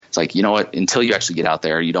it's like, you know what, until you actually get out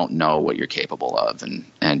there, you don't know what you're capable of.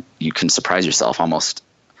 And you can surprise yourself almost,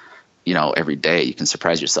 every day. You can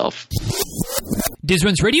surprise yourself. Diz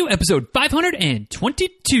Runs Radio, episode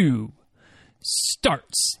 522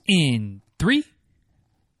 starts in 3,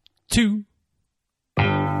 2.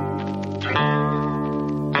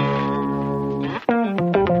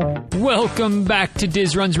 Welcome back to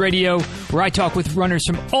Diz Runs Radio, where I talk with runners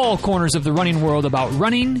from all corners of the running world about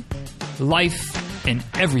running, life, and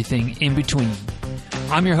everything in between.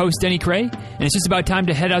 I'm your host, Denny Cray, and it's just about time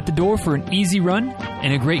to head out the door for an easy run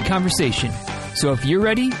and a great conversation. So if you're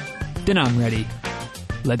ready, then I'm ready.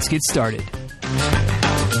 Let's get started.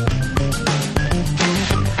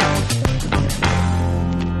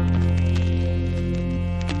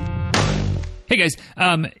 Hey guys,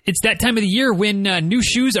 it's that time of the year when new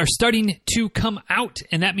shoes are starting to come out,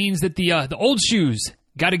 and that means that the old shoes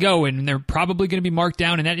got to go, and they're probably going to be marked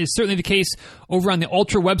down, and that is certainly the case over on the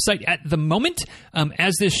Ultra website at the moment.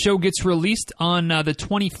 As this show gets released on the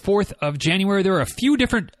 24th of January, there are a few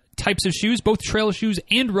different types of shoes, both trail shoes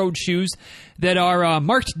and road shoes, that are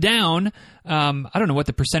marked down. I don't know what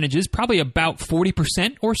the percentage is, probably about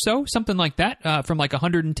 40% or so, something like that, from like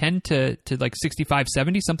 110 to like 65,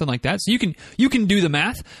 70, something like that. So you can do the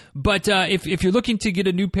math. But if you're looking to get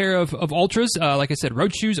a new pair of Ultras, like I said,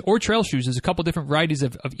 road shoes or trail shoes, there's a couple different varieties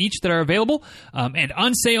of each that are available and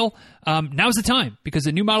on sale. Now's the time because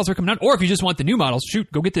the new models are coming out. Or if you just want the new models,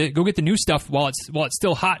 shoot, go get the new stuff while it's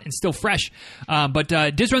still hot and still fresh. But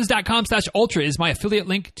dizruns.com/ultra is my affiliate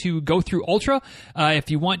link to go through Ultra.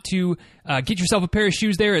 If you want to get yourself a pair of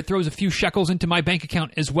shoes there, it throws a few shekels into my bank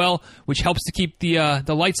account as well, which helps to keep the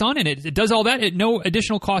lights on, and it does all that at no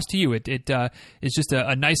additional cost to you. It is just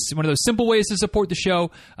a nice, one of those simple ways to support the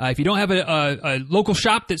show. If you don't have a local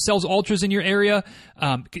shop that sells Ultras in your area,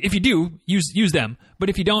 if you do, use them. But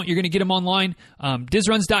if you don't, you're going to get them online.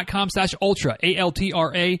 Dizruns.com/ultra,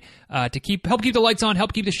 ALTRA, to help keep the lights on,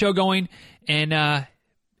 help keep the show going, and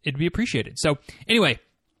it'd be appreciated. So anyway,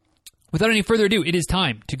 without any further ado, it is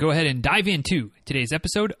time to go ahead and dive into today's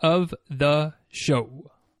episode of the show.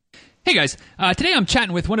 Hey guys, today I'm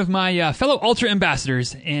chatting with one of my fellow Ultra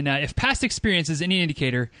ambassadors, and if past experience is any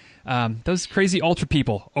indicator, those crazy Ultra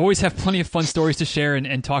people always have plenty of fun stories to share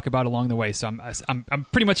and talk about along the way. So I'm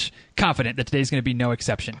pretty much confident that today's going to be no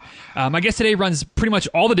exception. My guest today runs pretty much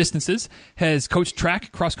all the distances, has coached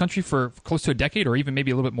track, cross country for close to a decade, or even maybe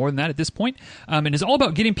a little bit more than that at this point, and is all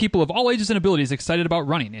about getting people of all ages and abilities excited about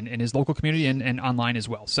running in his local community and online as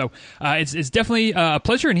well. So it's definitely a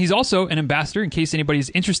pleasure, and he's also an ambassador in case anybody's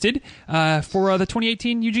interested for the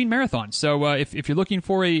 2018 Eugene Marathon. So if you're looking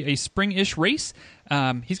for a spring-ish race,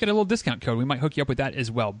 he's got a little discount code. We might hook you up with that as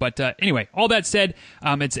well. But anyway, all that said,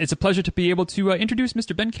 it's a pleasure to be able to introduce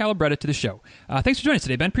Mr. Ben Calabretta to the show. Thanks for joining us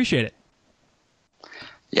today, Ben. Appreciate it.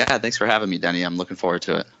 Yeah, thanks for having me, Denny. I'm looking forward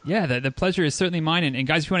to it. Yeah, the pleasure is certainly mine. And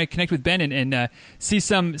guys, if you want to connect with Ben and see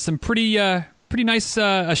some pretty nice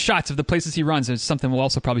shots of the places he runs. It's something we'll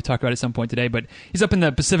also probably talk about at some point today. But he's up in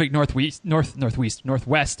the Pacific Northwest,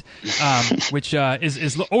 which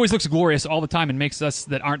always looks glorious all the time and makes us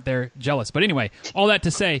that aren't there jealous. But anyway, all that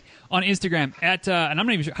to say, on Instagram at and I'm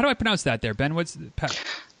not even sure, how do I pronounce that there, Ben? It's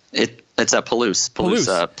a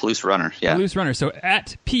Palouse runner. Yeah, Palouse runner. So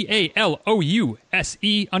at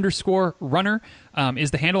PALOUSE_runner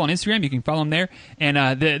is the handle on Instagram. You can follow him there, and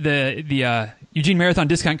the Eugene Marathon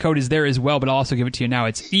discount code is there as well, but I'll also give it to you now.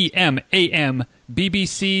 It's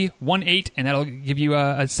EMAMBBC18, and that'll give you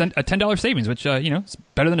a $10 savings, which is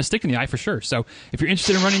better than a stick in the eye for sure. So if you're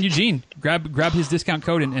interested in running Eugene, grab his discount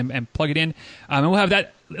code and plug it in, and we'll have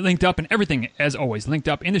that linked up and everything, as always, linked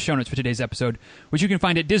up in the show notes for today's episode, which you can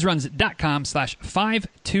find at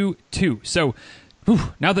dizruns.com/522. So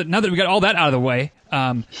now that we got all that out of the way,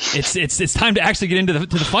 it's time to actually get into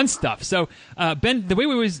the fun stuff. So Ben, the way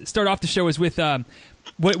we always start off the show is with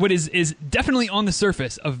what is definitely on the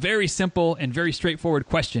surface a very simple and very straightforward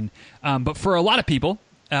question, but for a lot of people,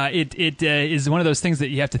 it is one of those things that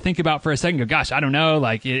you have to think about for a second. Go, gosh, I don't know.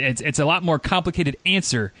 Like it's a lot more complicated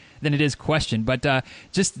answer than it is question. But we're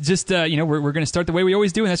going to start the way we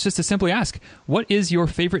always do, and that's just to simply ask, what is your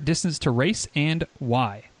favorite distance to race and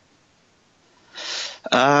why?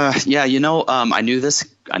 I knew this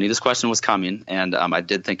question was coming, and I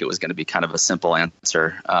did think it was going to be kind of a simple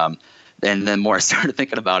answer. And then the more I started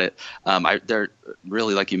thinking about it, they're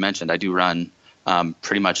really, like you mentioned, I do run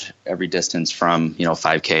pretty much every distance from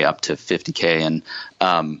 5K up to 50K, and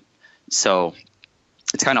so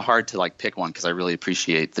it's kind of hard to pick one because I really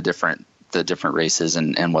appreciate the different races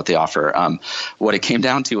and what they offer. What it came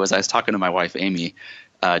down to was I was talking to my wife Amy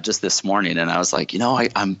just this morning, and I was like, I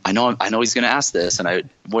know he's going to ask this, and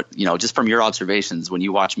just from your observations when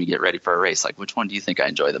you watch me get ready for a race, like which one do you think I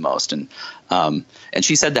enjoy the most? And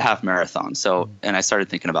she said the half marathon. So, and I started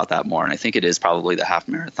thinking about that more, and I think it is probably the half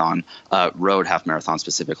marathon, road half marathon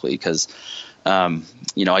specifically, because I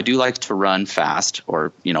do like to run fast,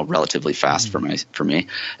 or relatively fast for me,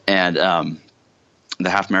 and the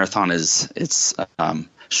half marathon it's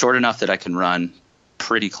short enough that I can run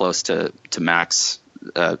pretty close to max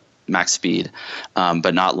speed,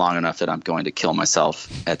 but not long enough that I'm going to kill myself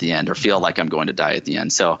at the end or feel like I'm going to die at the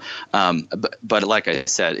end. So, but like I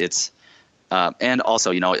said, it's, and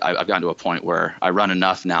also, I've gotten to a point where I run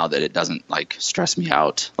enough now that it doesn't like stress me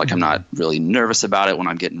out. Like I'm not really nervous about it when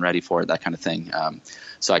I'm getting ready for it, that kind of thing.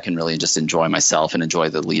 So I can really just enjoy myself and enjoy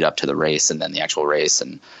the lead up to the race and then the actual race,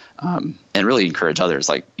 and really encourage others,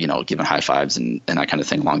 like, giving high fives and that kind of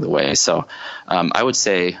thing along the way. So, I would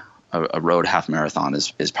say a road half marathon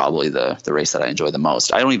is probably the race that I enjoy the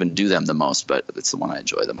most. I don't even do them the most, but it's the one I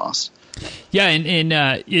enjoy the most. Yeah,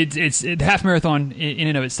 and it's the half marathon in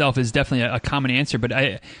and of itself is definitely a common answer. But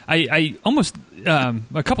I almost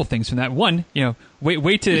a couple things from that. One,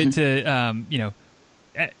 wait to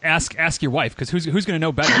ask your wife, because who's going to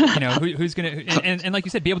know better? Who's going to and like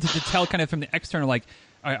you said, be able to tell kind of from the external, like,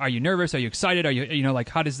 are you nervous? Are you excited? Are you like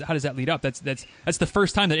how does that lead up? That's the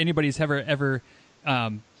first time that anybody's ever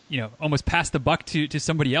almost pass the buck to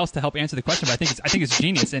somebody else to help answer the question. But I think it's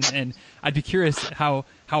genius, and I'd be curious how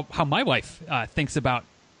my wife thinks about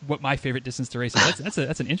what my favorite distance to race is.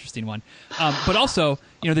 That's an interesting one. But also,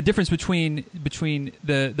 the difference between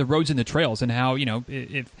the roads and the trails, and how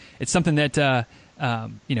if it's something that a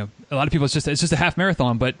lot of people it's just a half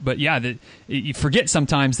marathon, but yeah, that you forget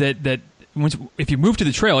sometimes that. If you move to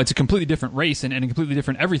the trail, it's a completely different race and a completely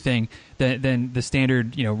different everything than the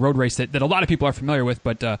standard road race that a lot of people are familiar with.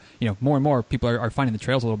 But more and more people are finding the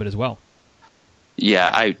trails a little bit as well. Yeah,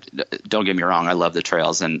 I don't get me wrong. I love the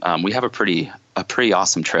trails, and we have a pretty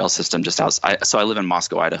awesome trail system just outside. So I live in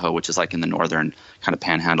Moscow, Idaho, which is like in the northern kind of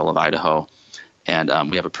panhandle of Idaho, and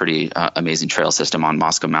we have a pretty amazing trail system on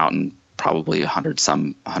Moscow Mountain, probably 100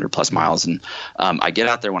 plus miles. And I get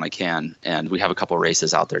out there when I can, and we have a couple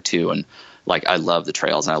races out there too. And like, I love the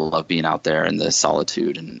trails, and I love being out there in the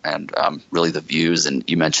solitude and really the views. And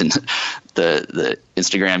you mentioned the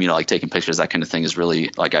Instagram, like taking pictures, that kind of thing is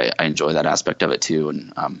really like, I enjoy that aspect of it too.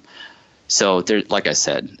 And so there, like I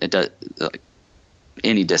said, it does, like,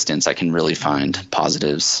 any distance I can really find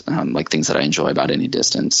positives, like things that I enjoy about any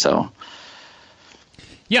distance. So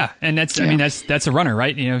yeah, and that's a runner,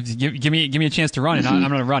 right? Give me a chance to run, and I'm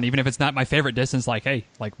going to run, even if it's not my favorite distance. Like, hey,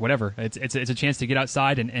 like whatever. It's a chance to get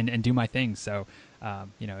outside and do my thing. So,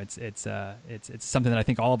 it's something that I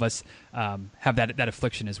think all of us have that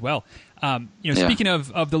affliction as well. Speaking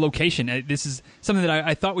of the location, this is something that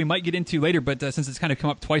I thought we might get into later, but since it's kind of come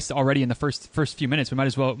up twice already in the first few minutes, we might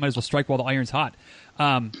as well strike while the iron's hot.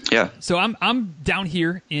 So I'm down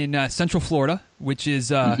here in Central Florida, which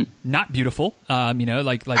is not beautiful. I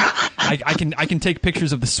can take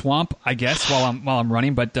pictures of the swamp, I guess, while I'm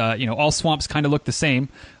running, but all swamps kind of look the same,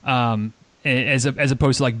 as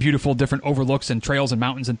opposed to like beautiful different overlooks and trails and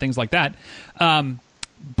mountains and things like that.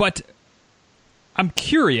 But I'm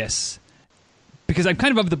curious, because I'm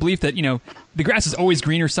kind of the belief that, the grass is always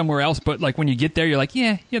greener somewhere else, but like when you get there, you're like,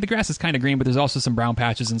 yeah, the grass is kind of green, but there's also some brown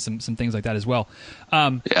patches and some things like that as well.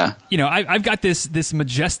 I've got this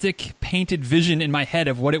majestic painted vision in my head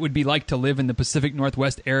of what it would be like to live in the Pacific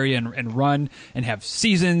Northwest area and run and have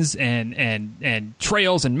seasons and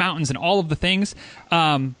trails and mountains and all of the things.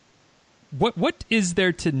 What is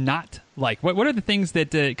there to not like? What are the things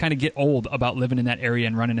that kind of get old about living in that area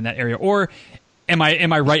and running in that area? Or am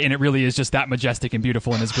I right, and it really is just that majestic and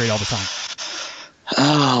beautiful and is great all the time?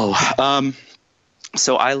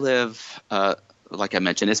 So I live, like I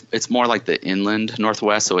mentioned, it's more like the inland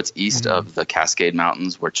Northwest. So it's east of the Cascade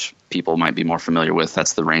Mountains, which people might be more familiar with.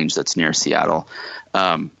 That's the range that's near Seattle.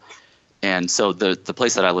 And so the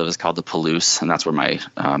place that I live is called the Palouse, and that's where my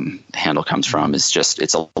handle comes from. It's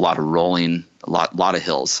a lot of rolling, a lot of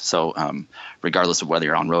hills. So regardless of whether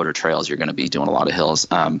you're on road or trails, you're going to be doing a lot of hills.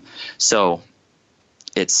 So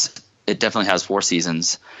it definitely has 4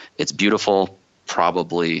 seasons. It's beautiful,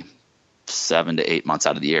 probably 7 to 8 months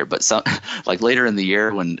out of the year. But like later in the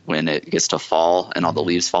year, when it gets to fall and all the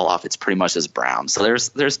leaves fall off, it's pretty much just brown. So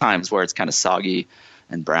there's times where it's kind of soggy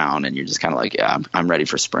and brown, and you're just kind of like, yeah, I'm ready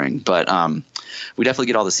for spring. But we definitely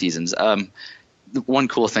get all the seasons. The one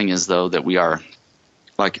cool thing is, though, that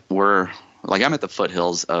I'm at the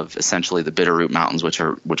foothills of essentially the Bitterroot Mountains, which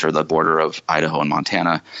are the border of Idaho and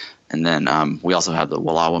Montana. And then we also have the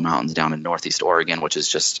Wallowa Mountains down in Northeast Oregon, which is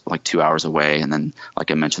just like 2 hours away. And then,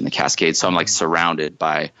 like I mentioned, the Cascades. So I'm like surrounded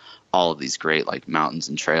by all of these great like mountains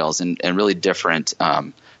and trails and really different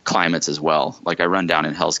climates as well. Like I run down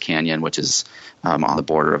in Hell's Canyon, which is on the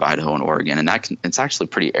border of Idaho and Oregon, and it's actually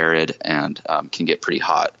pretty arid and can get pretty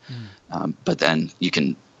hot. But then you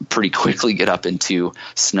can pretty quickly get up into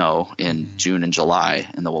snow in June and July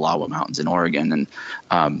in the Wallowa Mountains in Oregon.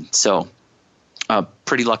 And so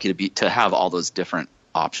pretty lucky to have all those different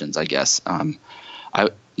options, I guess. I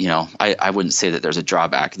wouldn't say that there's a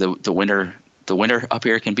drawback. The winter up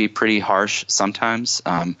here can be pretty harsh sometimes.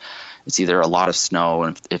 It's either a lot of snow,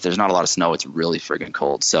 and if there's not a lot of snow, it's really friggin'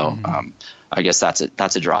 cold. So I guess that's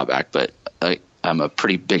a drawback. But I'm a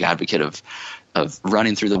pretty big advocate of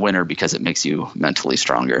running through the winter because it makes you mentally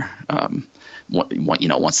stronger.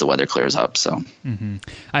 Once the weather clears up. So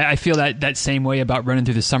I feel that same way about running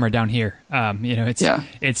through the summer down here.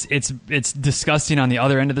 It's disgusting on the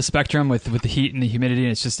other end of the spectrum with the heat and the humidity,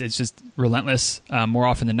 and it's just relentless more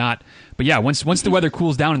often than not. But yeah, once the weather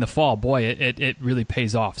cools down in the fall, boy, it really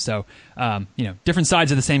pays off. So different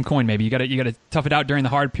sides of the same coin. Maybe you got to tough it out during the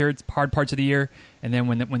hard parts of the year, and then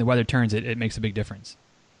when the weather turns, it makes a big difference.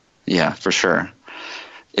 Yeah, for sure.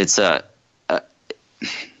 It's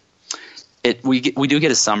we do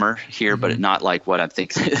get a summer here, but not like what I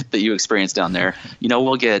think that you experience down there.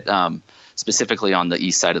 We'll get specifically on the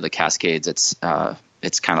east side of the Cascades. It's not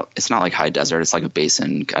like high desert. It's like a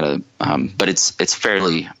basin kind of, but it's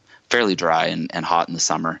fairly dry and hot in the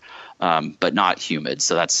summer, but not humid.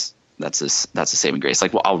 So that's a saving grace.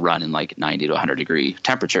 Like I'll run in like 90 to 100 degree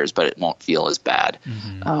temperatures, but it won't feel as bad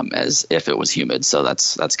as if it was humid. So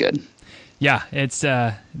that's good. Yeah, it's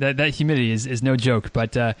that humidity is no joke.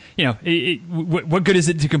 But what good is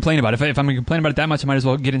it to complain about? If I'm going to complain about it that much, I might as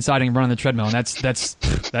well get inside and run on the treadmill, and that's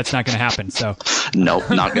not going to happen. So nope,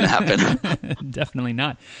 not going to happen. Definitely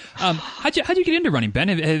not. How'd you get into running, Ben?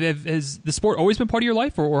 Has the sport always been part of your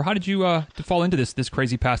life, or how did you fall into this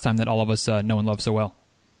crazy pastime that all of us know and love so well?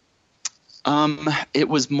 It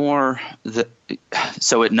was more it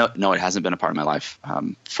hasn't been a part of my life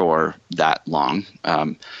for that long.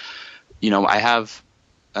 I have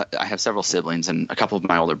several siblings, and a couple of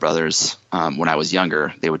my older brothers, when I was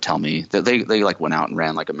younger, they would tell me that they like went out and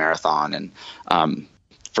ran like a marathon. And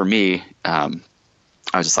for me, I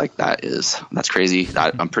was just like, that's crazy.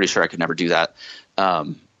 I'm pretty sure I could never do that.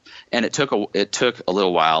 And it took a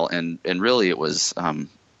little while, and really it was,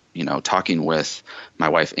 talking with my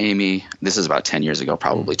wife, Amy. This is about 10 years ago,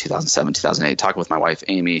 probably 2007, 2008, talking with my wife,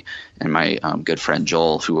 Amy, and my good friend,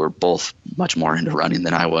 Joel, who were both much more into running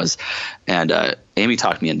than I was. And Amy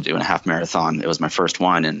talked me into doing a half marathon. It was my first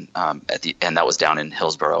one. And that was down in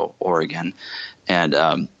Hillsboro, Oregon.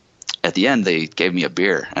 And at the end, they gave me a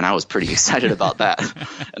beer, and I was pretty excited about that.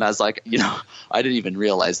 And I was like, I didn't even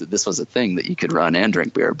realize that this was a thing that you could run and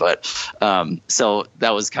drink beer. But so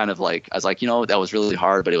that was kind of like, I was like, that was really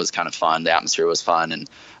hard, but it was kind of fun. The atmosphere was fun. And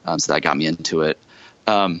so that got me into it.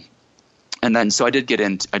 And then, so I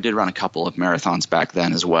did run a couple of marathons back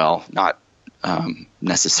then as well. Not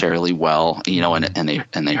necessarily well, and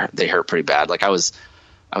they hurt pretty bad. Like I was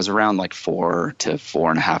around like 4 to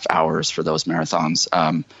 4.5 hours for those marathons.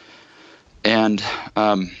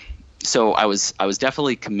 So I was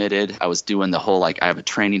definitely committed. I was doing the whole, like, I have a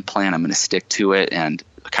training plan, I'm going to stick to it, and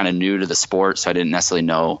kind of new to the sport. So I didn't necessarily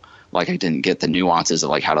know, like, I didn't get the nuances of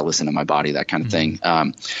like how to listen to my body, that kind of thing.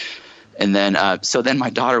 And then, so then my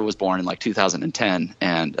daughter was born in like 2010,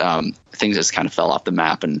 and things just kind of fell off the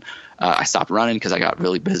map, and I stopped running because I got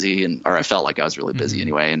really busy, or I felt like I was really busy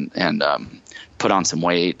anyway, and put on some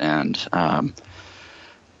weight, and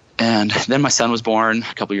then my son was born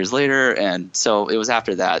a couple years later, and so it was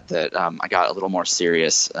after that I got a little more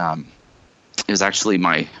serious. It was actually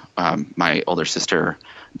my older sister,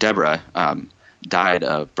 Deborah, died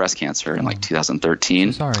of breast cancer in like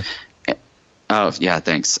 2013. So sorry. Oh yeah,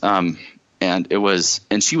 thanks. And it was,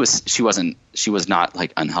 and she was not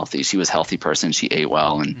like unhealthy. She was a healthy person. She ate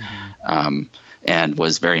well, and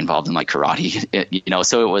was very involved in like karate.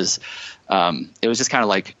 So it was just kind of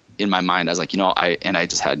like, in my mind, I was like, I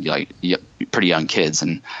just had like pretty young kids,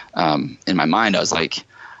 and in my mind, I was like,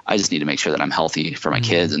 I just need to make sure that I'm healthy for my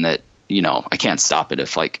kids, and that I can't stop it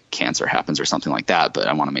if like cancer happens or something like that, but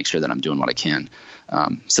I want to make sure that I'm doing what I can.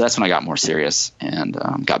 So that's when I got more serious and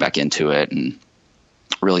got back into it, and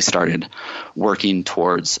really started working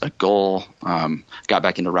towards a goal. Got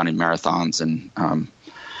back into running marathons, and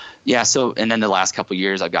and then the last couple of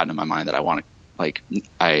years, I've gotten in my mind that I wanted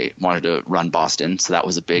to run Boston. So that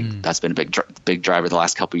was that's been a big driver the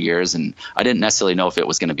last couple of years. And I didn't necessarily know if it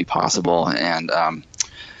was going to be possible. And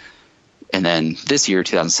And then this year,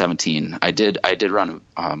 2017, I did run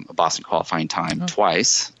a Boston qualifying time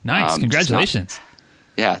twice. Nice. Congratulations.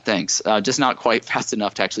 Yeah, thanks. Just not quite fast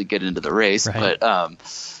enough to actually get into the race, right. But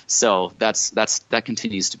so that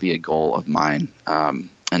continues to be a goal of mine. And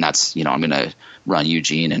that's, I'm going to run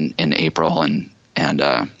Eugene in April and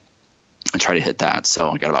try to hit that. So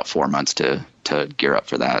I got about 4 months to gear up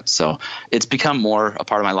for that. So it's become more a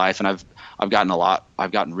part of my life, and I've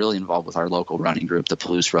gotten really involved with our local running group, the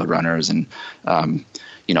Palouse Road Runners, and run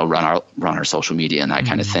our social media and that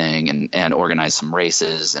kind of thing, and organize some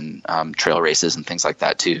races and trail races and things like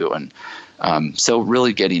that too. And so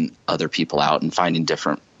really getting other people out and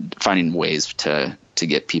finding ways to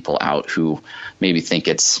get people out who maybe think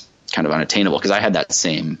it's kind of unattainable. Because I had that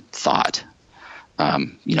same thought,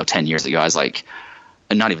 10 years ago. I was like,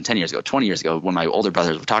 and not even 10 years ago, 20 years ago, when my older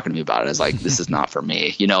brothers were talking to me about it, I was like, this is not for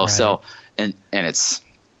me, Right. So, and it's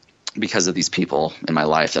because of these people in my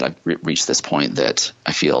life that I've reached this point that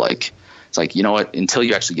I feel like it's like, you know what, until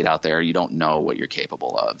you actually get out there, you don't know what you're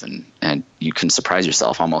capable of. And you can surprise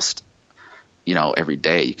yourself almost, every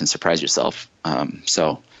day you can surprise yourself.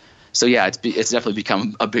 So yeah, it's definitely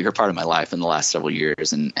become a bigger part of my life in the last several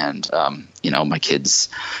years. And my kids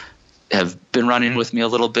have been running with me a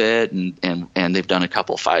little bit, and they've done a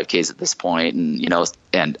couple 5Ks at this point,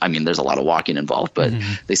 and I mean, there's a lot of walking involved, but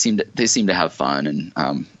they seem to have fun,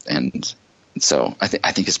 and so I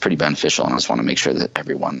think it's pretty beneficial, and I just want to make sure that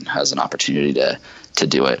everyone has an opportunity to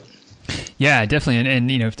do it. Yeah, definitely,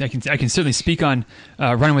 and I can certainly speak on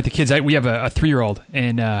running with the kids. We have a 3-year-old,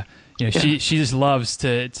 and she just loves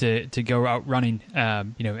to go out running. I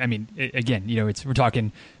mean, again, we're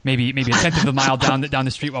talking maybe a 10th of a mile down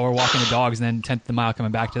the street while we're walking the dogs, and then 10th of the mile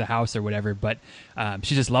coming back to the house or whatever. But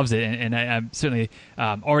she just loves it, and I'm certainly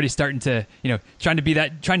already starting to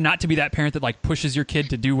trying not to be that parent that like pushes your kid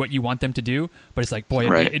to do what you want them to do. But it's like, boy,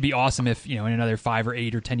 it'd be awesome if in another 5 or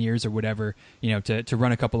 8 or 10 years or whatever, to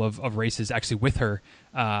run a couple of races actually with her.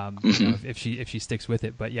 If she sticks with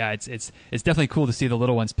it. But yeah, it's definitely cool to see the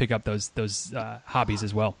little ones pick up those hobbies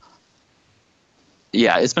as well.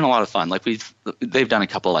 Yeah, it's been a lot of fun. Like they've done a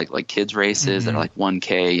couple like kids races that are like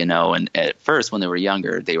 1K, and at first when they were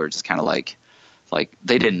younger, they were just kind of like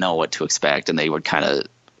they didn't know what to expect, and they would kind of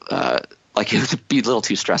like it would be a little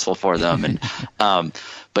too stressful for them. And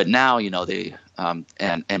but now they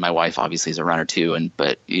and my wife obviously is a runner too,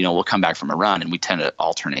 but we'll come back from a run and we tend to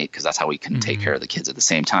alternate because that's how we can take care of the kids at the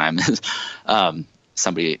same time.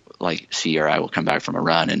 Somebody like she or I will come back from a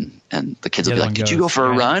run and the kids will be like, "Did you go for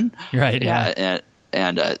a run?" Right. Yeah.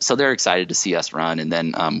 And so they're excited to see us run. And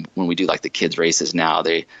then when we do like the kids races now,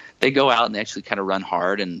 they go out and they actually kind of run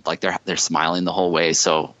hard, and like they're smiling the whole way.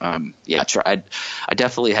 So I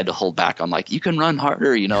definitely had to hold back on like, you can run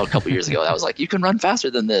harder. A couple years ago I was like, you can run faster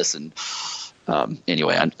than this. And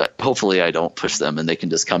anyway, hopefully I don't push them and they can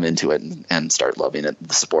just come into it and start loving it,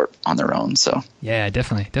 the sport on their own. So yeah,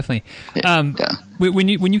 definitely. When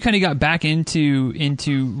you kind of got back into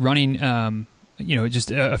running, just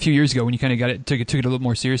a few years ago when you kind of took it a little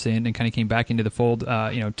more seriously and kind of came back into the fold,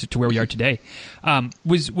 to where we are today,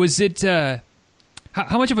 was it,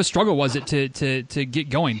 how much of a struggle was it to get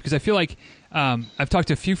going? Because I feel like, I've talked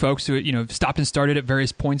to a few folks who, stopped and started at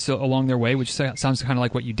various points along their way, which sounds kind of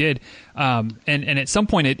like what you did. And at some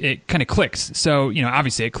point it kind of clicks. So,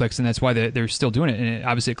 obviously it clicks, and that's why they're still doing it. And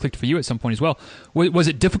obviously it clicked for you at some point as well. Was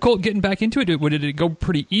it difficult getting back into it? Did it go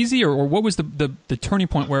pretty easy, or what was the turning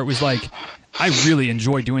point where it was like, I really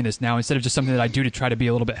enjoy doing this now instead of just something that I do to try to be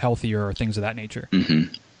a little bit healthier or things of that nature?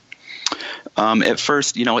 At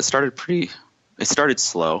first, it started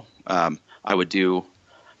slow. I would do,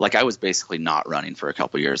 like, I was basically not running for a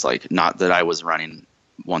couple of years, like not that I was running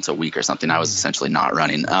once a week or something. I was essentially not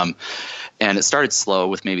running. And it started slow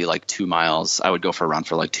with maybe like 2 miles. I would go for a run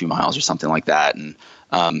for like 2 miles or something like that. And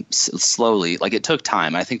slowly, like it took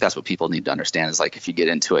time. I think that's what people need to understand is like, if you get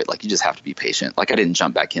into it, like you just have to be patient. Like I didn't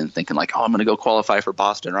jump back in thinking like, oh, I'm going to go qualify for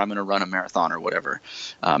Boston or I'm going to run a marathon or whatever.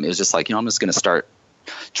 It was just like, I'm just going to start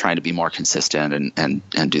trying to be more consistent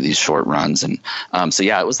and do these short runs. And so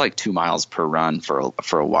yeah, it was like 2 miles per run for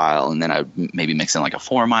a while. And then I maybe mix in like a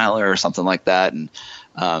 4 miler or something like that. And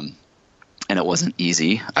it wasn't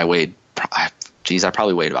easy. I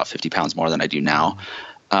probably weighed about 50 pounds more than I do now.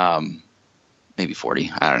 Maybe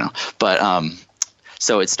 40, I don't know. But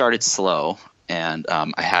so it started slow, and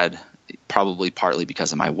I had, probably partly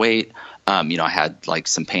because of my weight, I had like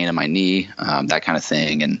some pain in my knee, that kind of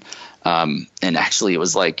thing. And actually it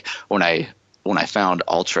was like when I found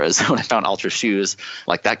ultras, when I found ultra shoes,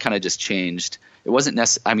 like that kind of just changed. It wasn't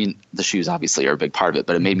necessarily, I mean, the shoes obviously are a big part of it,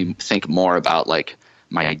 but it made me think more about like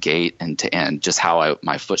my gait and just how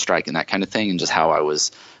my foot strike and that kind of thing, and just how I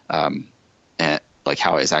was, like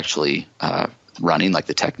how I was actually running, like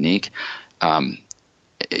the technique.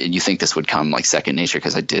 You think this would come like second nature,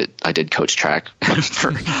 because I did coach track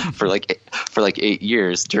for like 8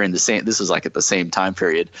 years during this was like at the same time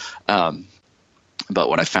period. But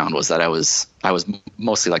what I found was that I was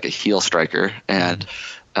mostly like a heel striker, and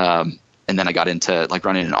then I got into like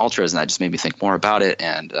running in ultras, and that just made me think more about it.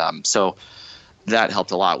 And so that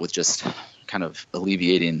helped a lot with just kind of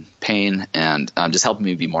alleviating pain and just helping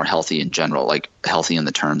me be more healthy in general, like healthy in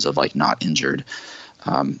the terms of like not injured.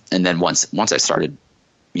 And then once I started,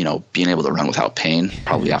 being able to run without pain,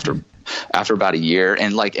 probably after about a year,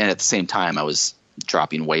 and at the same time I was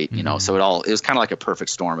dropping weight, so it was kind of like a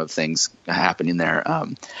perfect storm of things happening there.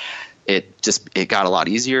 It got a lot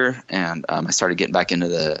easier, and I started getting back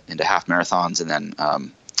into half marathons, and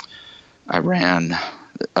then I ran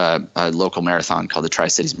a local marathon called the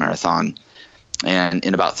Tri-Cities Marathon, and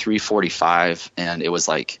in about 3:45, and it was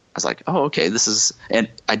like, I was like, oh, okay, this is, and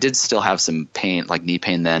I did still have some pain, like knee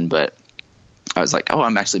pain then, but I was like, oh,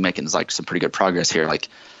 I'm actually making like some pretty good progress here. Like,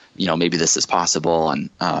 maybe this is possible. And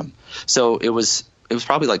so it was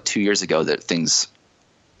probably like 2 years ago that things,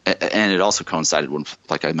 and it also coincided when,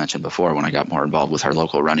 like I mentioned before, when I got more involved with our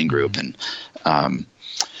local running group. And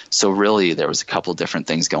so really there was a couple different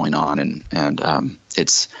things going on, and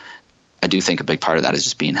I do think a big part of that is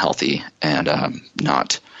just being healthy and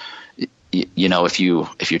not, if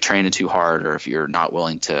you're training too hard, or if you're not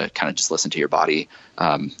willing to kind of just listen to your body,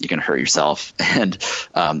 you're going to hurt yourself. And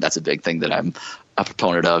that's a big thing that I'm a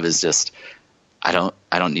proponent of, is just, I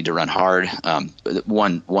don't need to run hard.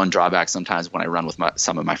 One drawback sometimes when I run with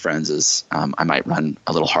some of my friends is I might run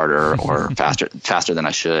a little harder or faster than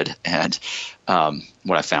I should. And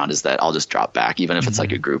what I found is that I'll just drop back, even if it's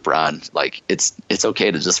like a group run. Like it's okay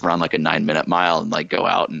to just run like a 9-minute mile and like go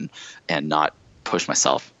out and not push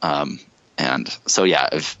myself. And so, yeah,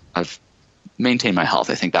 I've maintained my health.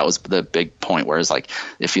 I think that was the big point, where it's like,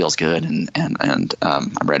 it feels good, and I'm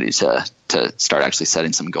ready to start actually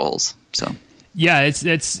setting some goals. So. Yeah, it's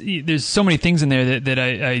there's so many things in there that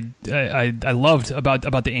I loved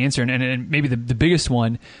about the answer, and maybe the biggest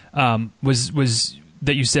one was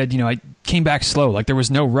that you said, I came back slow, like there was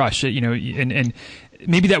no rush, and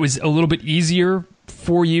maybe that was a little bit easier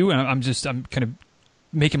for you. And I'm kind of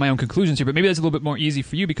making my own conclusions here, but maybe that's a little bit more easy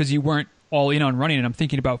for you because you weren't all in on running. And I'm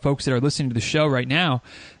thinking about folks that are listening to the show right now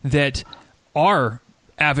that are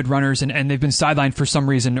avid runners and they've been sidelined for some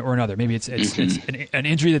reason or another. Maybe it's an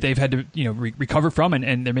injury that they've had to recover from,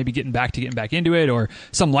 and they're maybe getting back into it, or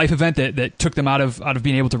some life event that took them out of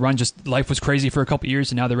being able to run. Just life was crazy for a couple of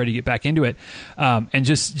years, and now they're ready to get back into it. And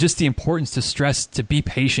just the importance to stress, to be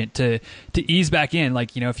patient, to ease back in.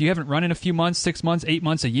 Like, if you haven't run in a few months, 6 months, 8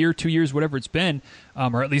 months, a year, 2 years, whatever it's been,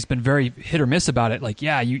 or at least been very hit or miss about it, like,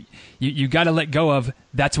 yeah, you got to let go of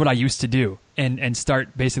that's what I used to do. And start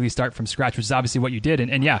from scratch, which is obviously what you did.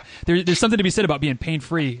 And yeah, there's something to be said about being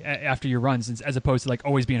pain-free after your runs, as opposed to like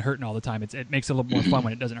always being hurting all the time. It makes it a little more fun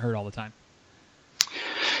when it doesn't hurt all the time.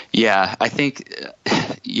 Yeah, I think,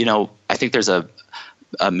 I think there's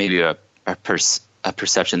maybe a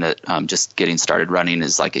perception that just getting started running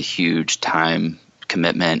is like a huge time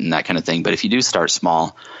commitment and that kind of thing. But if you do start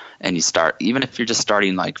small, and you start, even if you're just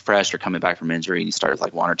starting like fresh or coming back from injury, and you start with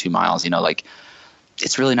like 1 or 2 miles, like,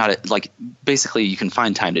 it's really not like, basically you can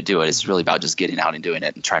find time to do it. It's really about just getting out and doing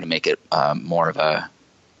it and trying to make it more of a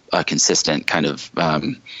consistent kind of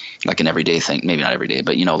like an everyday thing. Maybe not every day,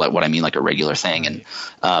 but like what I mean, like a regular thing.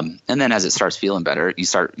 And then as it starts feeling better, you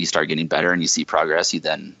start getting better, and you see progress. You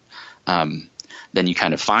then you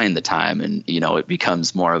kind of find the time, and it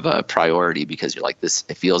becomes more of a priority, because you're like, this,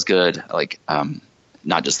 it feels good. Like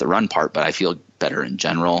not just the run part, but I feel better in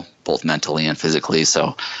general, both mentally and physically.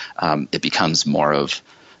 So it becomes more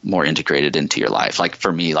integrated into your life. Like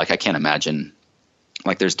for me, like I can't imagine,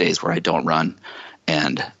 like there's days where I don't run,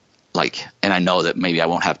 and I know that maybe I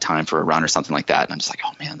won't have time for a run or something like that. And I'm just like,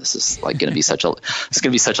 oh man, this is like going to be such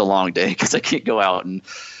a long day, because I can't go out and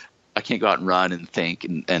run and think.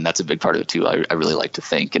 And that's a big part of it too. I really like to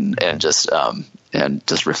think and just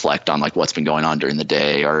reflect on like what's been going on during the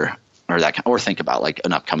day, or think about like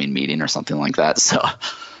an upcoming meeting or something like that. So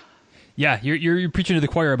yeah, you're preaching to the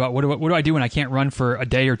choir about what do I do when I can't run for a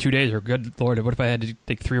day or 2 days, or good Lord, what if I had to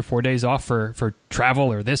take 3 or 4 days off for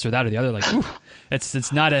travel or this or that or the other? Like, ooh,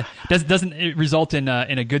 it's not doesn't result in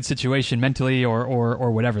a good situation mentally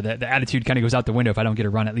or whatever. The attitude kind of goes out the window if I don't get a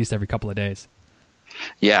run at least every couple of days.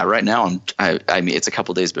 Yeah, right now I mean, it's a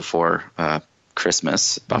couple days before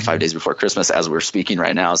Christmas, about 5 days before Christmas as we're speaking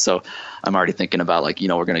right now. So I'm already thinking about like, we're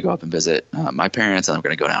going to go up and visit my parents, and I'm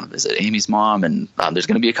going to go down and visit Amy's mom. And there's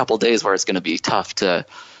going to be a couple of days where it's going to be tough to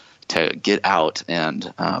get out.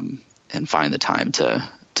 And and find the time to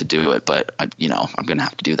do it. But I'm going to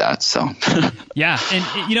have to do that. So yeah.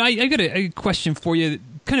 And I got a question for you,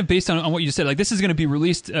 kind of based on what you just said. Like, this is going to be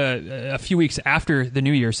released a few weeks after the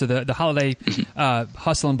new year. So the holiday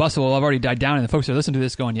hustle and bustle will have already died down, and the folks that listen to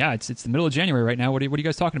this going, yeah, it's the middle of January right now. What are you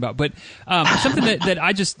guys talking about? But something that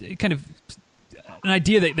I just kind of, an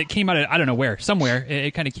idea that came out of, I don't know where, somewhere,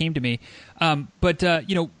 it kind of came to me. But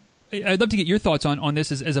I'd love to get your thoughts on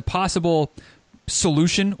this as a possible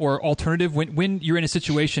solution or alternative when you're in a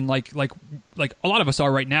situation like a lot of us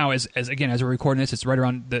are right now, as we're recording this. It's right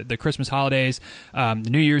around the Christmas holidays, the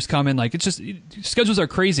New Year's coming. Like, it's just, schedules are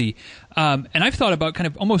crazy. And I've thought about kind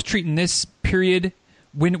of almost treating this period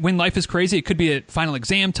when life is crazy. It could be a final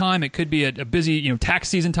exam time. It could be a busy, tax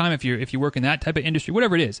season time if you work in that type of industry,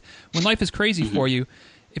 whatever it is. When life is crazy for you,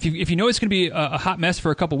 if you know it's going to be a hot mess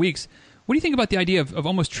for a couple weeks, what do you think about the idea of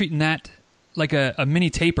almost treating that like a mini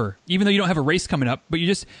taper, even though you don't have a race coming up, but you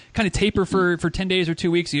just kind of taper for 10 days or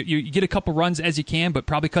 2 weeks. You get a couple runs as you can, but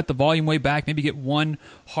probably cut the volume way back, maybe get one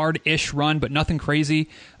hard-ish run, but nothing crazy.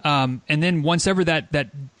 And then once ever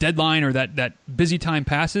that deadline or that busy time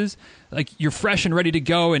passes, like, you're fresh and ready to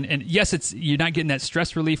go. And yes, you're not getting that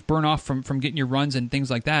stress relief burn off from getting your runs and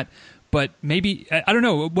things like that. But maybe, I don't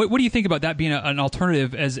know, what do you think about that being an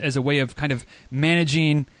alternative as a way of kind of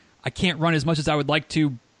managing, I can't run as much as I would like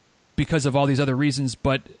to because of all these other reasons,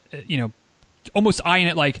 but almost eyeing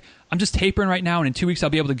it like, I'm just tapering right now, and in 2 weeks I'll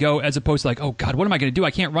be able to go, as opposed to like, oh God, what am I going to do? I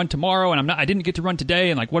can't run tomorrow, and I didn't get to run today,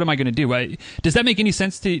 and like, what am I going to do? Does that make any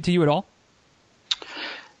sense to you at all?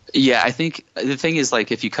 Yeah, I think the thing is,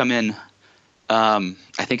 like, if you come in, I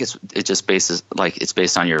think it's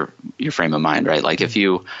based on your frame of mind, right? Like, if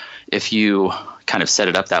you kind of set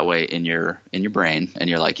it up that way in your brain, and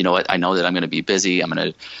you're like, you know what, I know that I'm going to be busy. I'm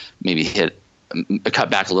going to maybe cut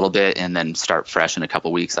back a little bit and then start fresh in a couple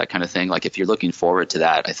weeks, that kind of thing. Like, if you're looking forward to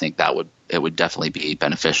that, I think it would definitely be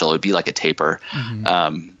beneficial. It would be like a taper.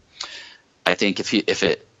 Mm-hmm. I think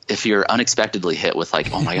if you're unexpectedly hit with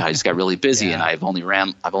like, oh my God, I just got really busy and I've only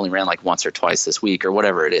ran like once or twice this week or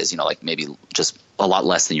whatever it is, like maybe just a lot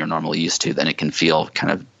less than you're normally used to, then it can feel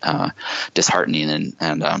kind of disheartening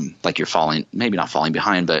and like you're maybe not falling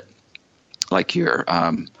behind, but like you're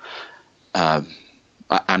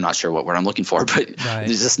I'm not sure what word I'm looking for, but right.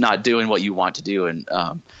 It's just not doing what you want to do. And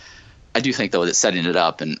I do think, though, that setting it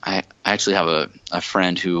up, and I actually have a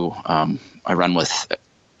friend who I run with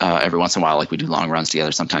every once in a while, like we do long runs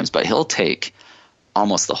together sometimes, but he'll take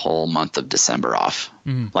almost the whole month of December off.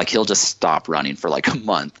 Mm. Like, he'll just stop running for like a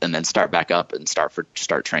month and then start back up and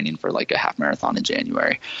start training for like a half marathon in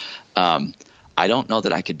January. I don't know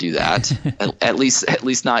that I could do that. at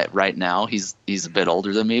least not right now. He's a bit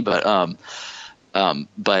older than me, but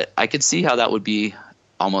I could see how that would be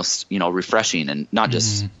almost, refreshing, and not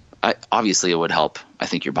just, obviously it would help, I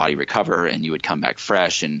think, your body recover and you would come back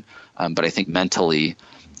fresh. And, but I think mentally,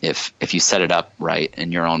 if you set it up right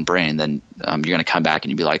in your own brain, then you're going to come back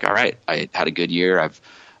and you'll be like, all right, I had a good year.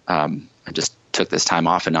 I just took this time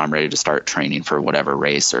off and now I'm ready to start training for whatever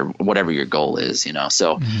race or whatever your goal is,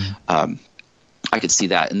 so, I could see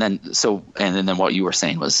that. And then what you were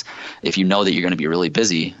saying was, if you know that you're going to be really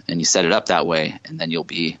busy and you set it up that way, and then you'll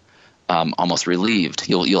be almost relieved.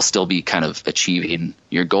 You'll still be kind of achieving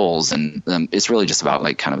your goals, and it's really just about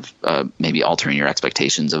like kind of maybe altering your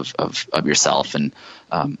expectations of yourself and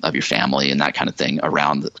of your family and that kind of thing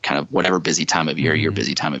around kind of whatever busy time of year your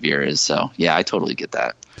busy time of year is. So yeah, I totally get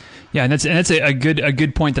that. Yeah, and that's a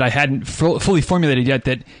good point that I hadn't fully formulated yet.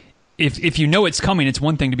 That if you know it's coming, it's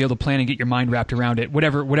one thing to be able to plan and get your mind wrapped around it,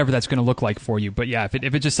 whatever that's going to look like for you. But yeah,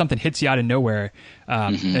 if it just something hits you out of nowhere,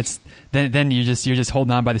 it's then you're just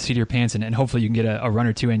holding on by the seat of your pants, and hopefully you can get a run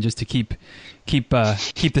or two in just to keep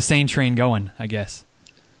the sane train going, I guess.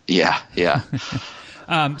 Yeah.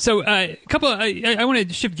 So a couple. I want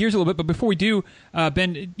to shift gears a little bit, but before we do,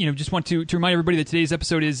 Ben, just want to remind everybody that today's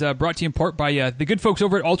episode is brought to you in part by the good folks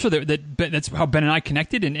over at Ultra. That's how Ben and I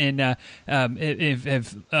connected, and have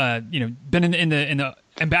been in the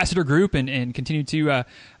ambassador group and continue to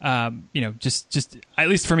just at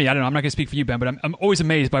least for me, I don't know, I'm not going to speak for you, Ben, but I'm always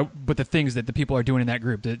amazed by what the things that the people are doing in that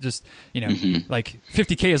group. That just like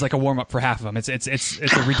 50K is like a warm up for half of them. It's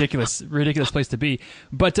a ridiculous place to be.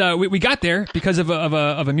 But we got there because of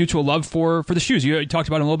a mutual love for the shoes. You talked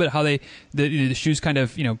about a little bit how the shoes kind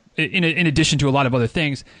of in addition to a lot of other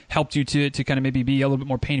things helped you to kind of maybe be a little bit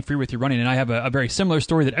more pain free with your running. And I have a very similar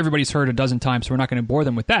story that everybody's heard a dozen times, so we're not going to bore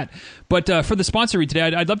them with that. But for the sponsor read today,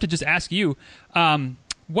 I'd love to just ask you,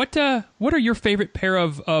 what are your favorite pair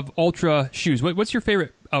of Ultra shoes? What's your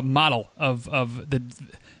favorite model of the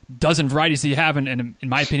dozen varieties that you have? And in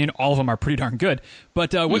my opinion, all of them are pretty darn good.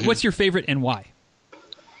 But what's your favorite and why?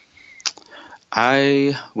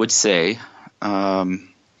 I would say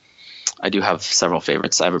I do have several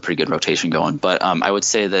favorites. I have a pretty good rotation going, but I would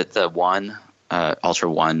say that the Ultra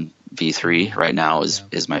One V3 right now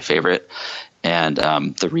is my favorite, and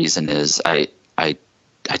the reason is I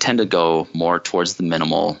tend to go more towards the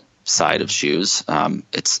minimal side of shoes.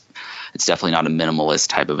 It's definitely not a minimalist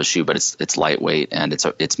type of a shoe, but it's lightweight, and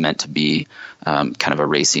it's meant to be kind of a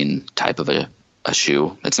racing type of a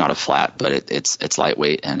shoe. It's not a flat, but it's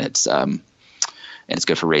lightweight, and it's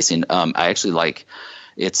good for racing. I actually like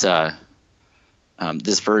it's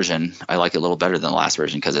this version. I like it a little better than the last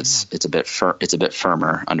version because it's a bit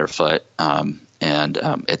firmer underfoot, and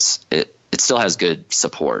it still has good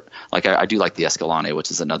support. Like I do like the Escalante,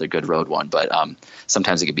 which is another good road one, but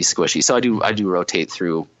sometimes it can be squishy. So I do rotate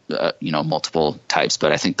through multiple types,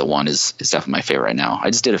 but I think the one is definitely my favorite right now.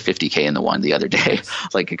 I just did a 50K in the one the other day,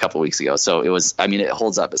 like a couple weeks ago. So it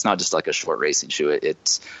holds up. It's not just like a short racing shoe.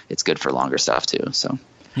 It's good for longer stuff too. So.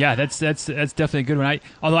 Yeah, that's definitely a good one.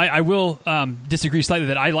 Although I will disagree slightly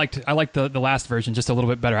that I liked the last version just a little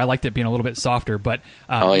bit better. I liked it being a little bit softer, but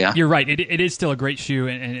you're right. It is still a great shoe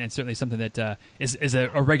and certainly something that is a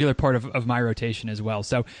regular part of my rotation as well.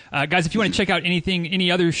 So guys, if you want to check out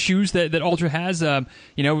any other shoes that Ultra has, as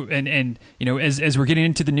we're getting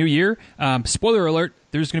into the new year, spoiler alert.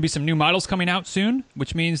 There's going to be some new models coming out soon,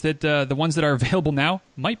 which means that the ones that are available now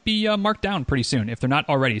might be marked down pretty soon if they're not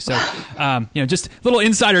already. So, just a little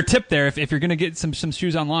insider tip there. If you're going to get some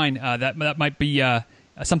shoes online, that might be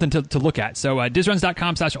something to look at. So,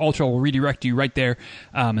 dizruns.com/ultra will redirect you right there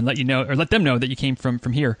and let them know that you came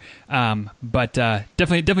from here. But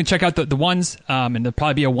definitely check out the ones, and there'll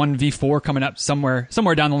probably be a 1V4 coming up somewhere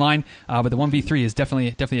down the line. But the 1V3 is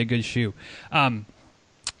definitely a good shoe.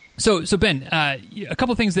 So Ben, a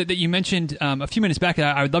couple of things that you mentioned a few minutes back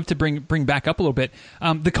that I would love to bring back up a little bit.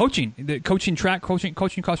 The coaching track, coaching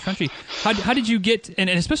cross country. How did you get, and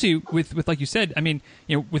especially with like you said, I mean,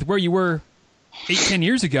 with where you were 8-10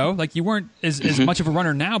 years ago, like you weren't as much of a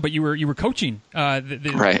runner now, but you were coaching.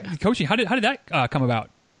 The coaching. How did that come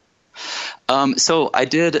about? So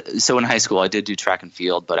in high school I did do track and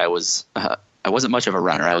field, but I wasn't much of a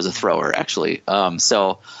runner. I was a thrower actually.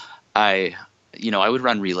 So I would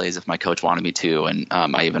run relays if my coach wanted me to, and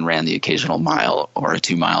I even ran the occasional mile or a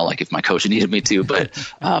 2 mile, like if my coach needed me to. But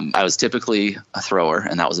I was typically a thrower,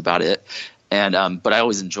 and that was about it. And but I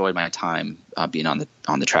always enjoyed my time being on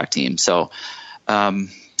the track team. So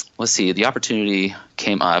let's see, the opportunity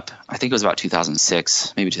came up. I think it was about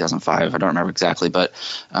 2006, maybe 2005. I don't remember exactly, but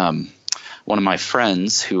one of my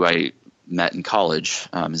friends who I met in college,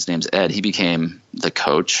 his name's Ed. He became the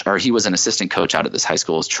coach, or he was an assistant coach out at this high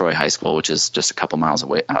school. It was Troy High School, which is just a couple miles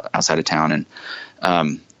away outside of town.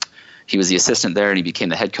 And he was the assistant there, and he became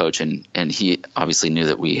the head coach. And he obviously knew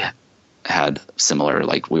that we had similar,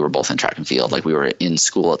 like we were both in track and field, like we were in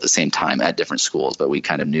school at the same time at different schools, but we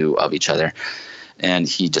kind of knew of each other. And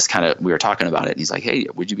he just we were talking about it, and he's like, "Hey,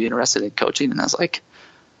 would you be interested in coaching?" And I was like,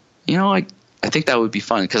 I think that would be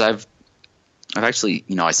fun, because I've actually,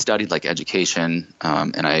 I studied like education,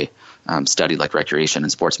 and I studied like recreation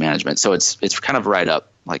and sports management. So it's kind of right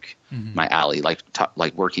up like my alley,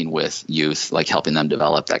 like working with youth, like helping them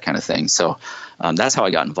develop that kind of thing. So that's how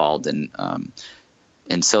I got involved, and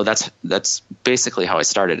so that's basically how I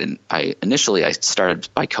started. And I started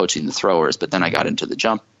by coaching the throwers, but then I got into the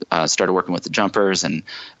started working with the jumpers, and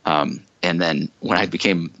then when I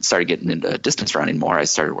started getting into distance running more, I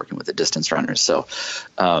started working with the distance runners. So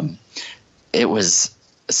it was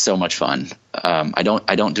so much fun. I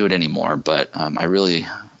don't do it anymore, but I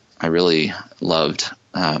really loved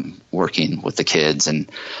working with the kids and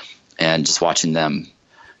just watching them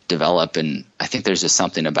develop. And I think there's just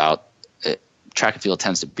something about it. Track and field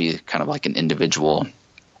tends to be kind of like an individual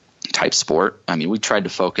type sport. I mean, we tried to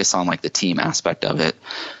focus on like the team aspect of it,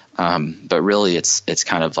 but really it's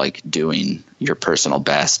kind of like doing your personal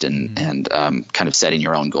best and kind of setting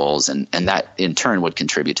your own goals, and that in turn would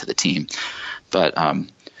contribute to the team. But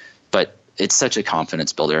it's such a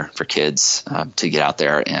confidence builder for kids to get out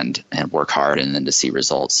there and work hard and then to see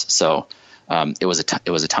results. So it was a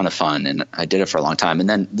ton of fun, and I did it for a long time. And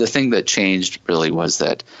then the thing that changed really was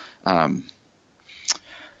that part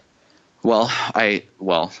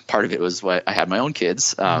of it was what I had my own kids,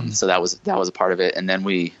 so that was a part of it. And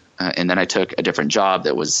then I took a different job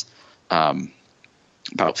that was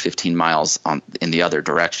about 15 miles in the other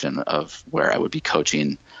direction of where I would be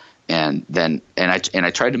coaching. And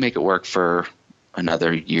I tried to make it work for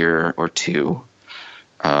another year or two,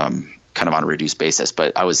 kind of on a reduced basis.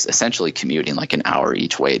 But I was essentially commuting like an hour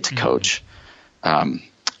each way to coach.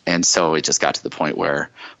 and so it just got to the point where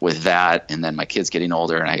with that, and then my kids getting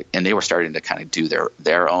older, and they were starting to kind of do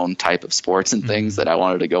their own type of sports and things that I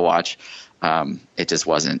wanted to go watch. It just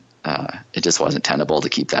wasn't tenable to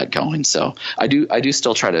keep that going. So I do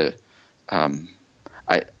still try to,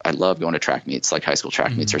 I love going to track meets. Like high school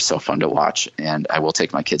track meets are so fun to watch, and I will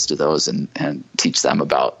take my kids to those and teach them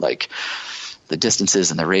about like the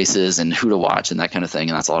distances and the races and who to watch and that kind of thing.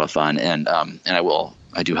 And that's a lot of fun. And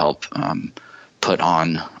I do help, put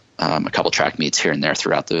on, a couple track meets here and there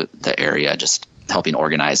throughout the area, just helping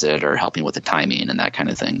organize it or helping with the timing and that kind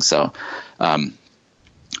of thing. So,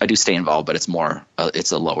 I do stay involved, but it's more,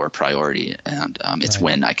 it's a lower priority, and it's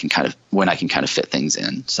when I can kind of fit things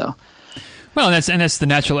in. So. Well, and that's the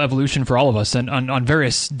natural evolution for all of us, and on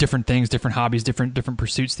various different things, different hobbies, different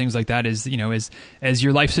pursuits, things like that. Is as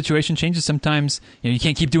your life situation changes, sometimes you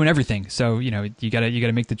can't keep doing everything. So you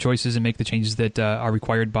gotta make the choices and make the changes that are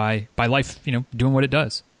required by life. Doing what it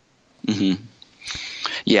does. Mm-hmm.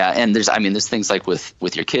 Yeah, and there's things like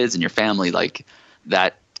with your kids and your family, like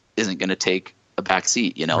that isn't going to take a back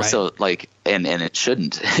seat. Right. So like, and it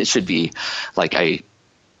shouldn't. It should be like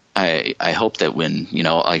I hope that when,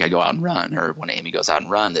 like I go out and run, or when Amy goes out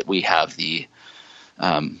and run, that we have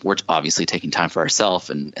we're obviously taking time for ourselves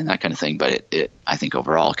and that kind of thing, but it I think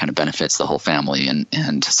overall kind of benefits the whole family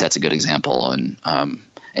and sets a good example, and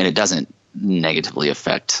it doesn't negatively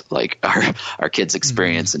affect like our kids'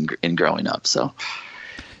 experience in growing up. So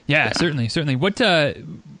yeah. Certainly. What,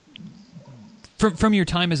 from your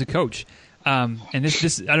time as a coach, and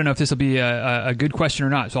this I don't know if this will be a good question or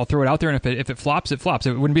not, so I'll throw it out there, and if it flops, it flops.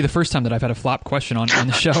 It wouldn't be the first time that I've had a flop question on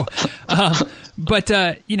the show. But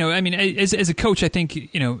as a coach, I think,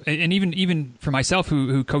 and even for myself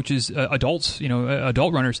who coaches adults,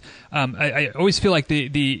 adult runners, I always feel like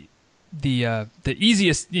the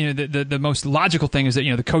easiest, the most logical thing is that,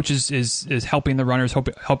 the coach is helping the runners,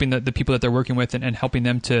 helping the people that they're working with, and helping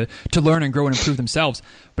them to learn and grow and improve themselves.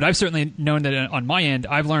 But I've certainly known that on my end,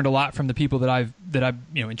 I've learned a lot from the people that I'm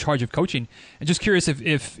in charge of coaching. And just curious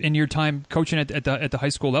if in your time coaching at the high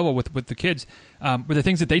school level with the kids, were there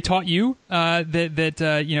things that they taught you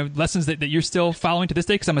that lessons that you're still following to this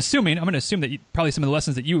day? Because I'm going to assume that probably some of the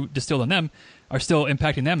lessons that you distilled in them are still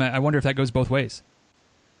impacting them. I wonder if that goes both ways.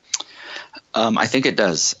 I think it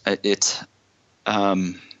does.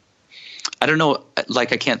 I don't know,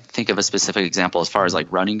 like I can't think of a specific example as far as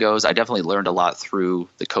like running goes. I definitely learned a lot through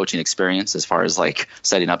the coaching experience as far as like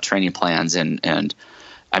setting up training plans and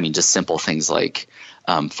just simple things like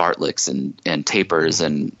fartleks and tapers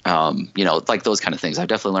and like those kind of things. I've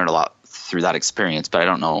definitely learned a lot through that experience, but I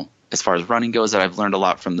don't know as far as running goes that I've learned a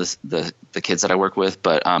lot from the kids that I work with,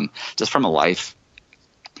 but just from a life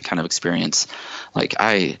kind of experience, like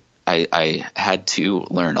I had to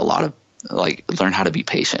learn learn how to be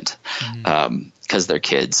patient, because they're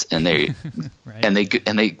kids and they right. and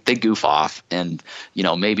they goof off, and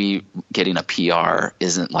maybe getting a PR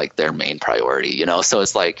isn't like their main priority, so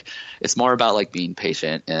it's more about like being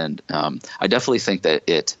patient. And I definitely think that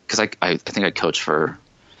because I think I coached for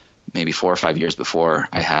maybe 4 or 5 years before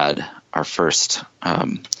I had our first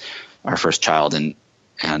child, and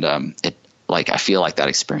it, like, I feel like that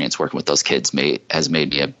experience working with those kids has made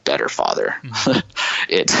me a better father. Mm-hmm.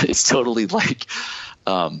 It's totally like,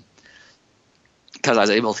 because I was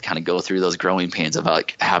able to kind of go through those growing pains of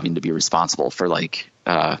like having to be responsible for like,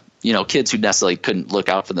 kids who necessarily couldn't look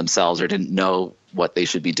out for themselves or didn't know what they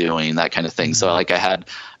should be doing, that kind of thing. Mm-hmm. So like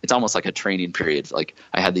it's almost like a training period. Like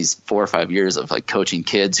I had these 4 or 5 years of like coaching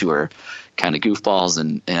kids who were kind of goofballs,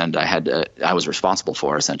 and I was responsible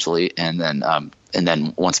for essentially. And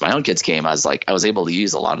then once my own kids came, I was able to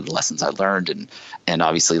use a lot of the lessons I learned, and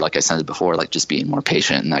obviously, like I said before, like just being more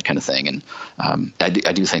patient and that kind of thing. And I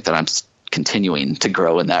do think that I'm continuing to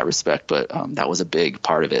grow in that respect, but that was a big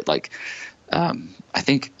part of it. Like I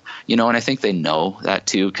think, and I think they know that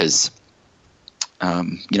too, because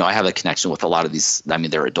I have a connection with a lot of these. I mean,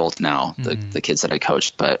 they're adults now, the kids that I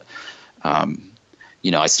coached, but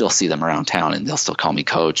I still see them around town, and they'll still call me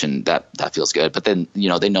coach, and that feels good. But then,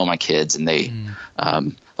 they know my kids, and they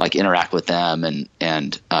like interact with them,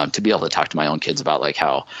 and to be able to talk to my own kids about like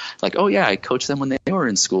how, like, oh yeah, I coached them when they were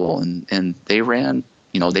in school, and they ran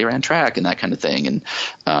track and that kind of thing.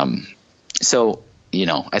 And so,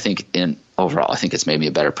 I think overall, I think it's made me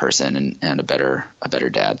a better person and a better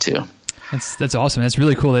dad too. That's awesome. That's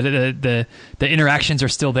really cool that the interactions are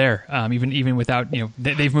still there, even without,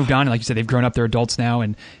 they've moved on. And like you said, they've grown up, they're adults now,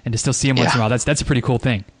 and to still see them once in a while, that's a pretty cool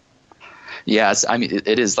thing. Yes. I mean,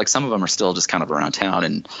 it is like some of them are still just kind of around town,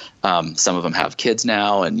 and some of them have kids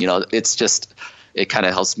now. And, it's just, it kind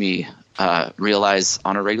of helps me realize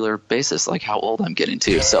on a regular basis, like how old I'm getting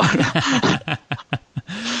too. So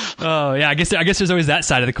Oh yeah, I guess there's always that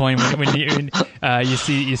side of the coin when you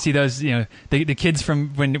see those, the kids from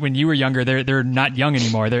when you were younger, they're not young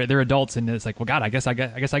anymore, they're adults, and it's like, well, God, I guess I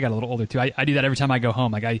got a little older too. I do that every time I go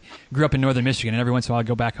home. Like, I grew up in northern Michigan, and every once in a while I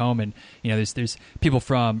go back home, and there's people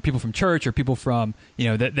from church, or people from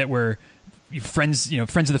that were friends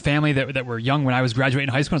of the family that were young when I was graduating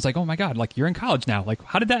high school. It's like, oh my God, like, you're in college now. Like,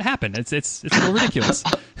 how did that happen? It's a little ridiculous.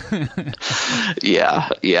 Yeah.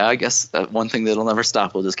 I guess one thing that'll never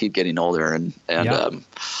stop. We'll just keep getting older, and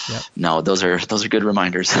Yep. No, those are good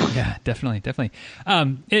reminders. Yeah, definitely.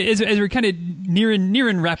 As we're kind of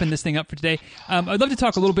nearing wrapping this thing up for today, I'd love to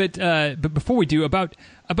talk a little bit, but before we do, about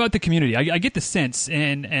the community. I get the sense,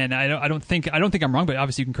 and I don't think I'm wrong, but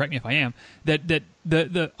obviously you can correct me if I am, that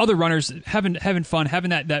the other runners having fun, having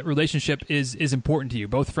that relationship is important to you,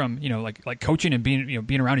 both from like coaching and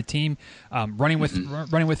being around a team, running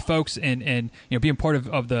with folks, and being part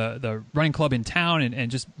of the running club in town, and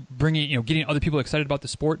just bringing getting other people excited about the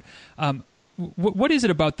sport. What is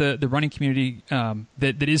it about the running community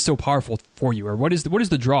that is so powerful for you, or what is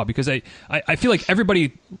the draw? Because I feel like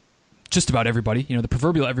everybody, just about everybody, the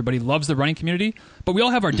proverbial everybody, loves the running community, but we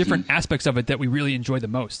all have our different aspects of it that we really enjoy the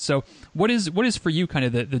most. So what is for you kind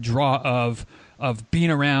of the draw of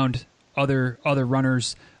being around other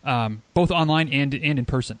runners, both online and in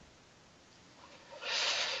person?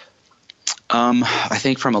 I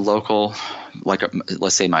think from a local,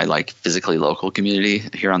 let's say my physically local community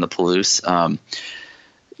here on the Palouse,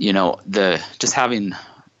 just having,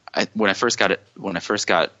 when I first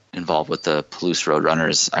got involved with the Palouse Road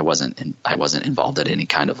Runners, I wasn't involved at any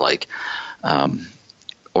kind of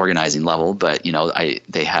organizing level, but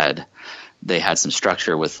they had some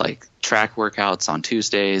structure with track workouts on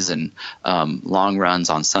Tuesdays and long runs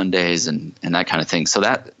on Sundays and that kind of thing. So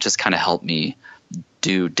that just kind of helped me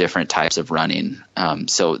do different types of running.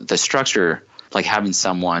 So the structure, like having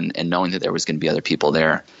someone and knowing that there was going to be other people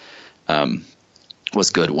there, was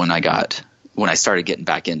good when I started getting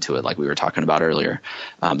back into it, like we were talking about earlier.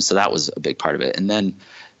 So that was a big part of it. And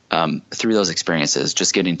then through those experiences,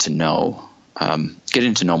 just getting to know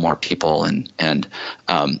more people, and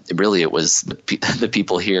really it was the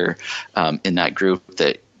people here in that group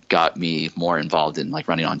that got me more involved in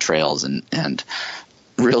running on trails, and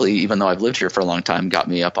really, even though I've lived here for a long time, got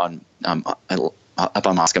me up on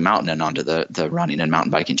Moscow Mountain and onto the running and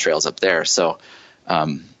mountain biking trails up there. So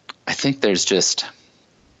I think there's just,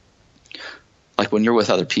 when you're with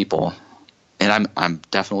other people, and I'm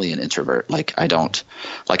definitely an introvert. I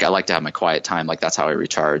like to have my quiet time. That's how I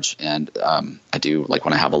recharge. And I do,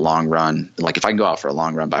 when I have a long run, if I can go out for a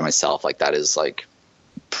long run by myself, that is a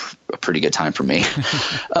pretty good time for me.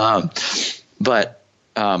 But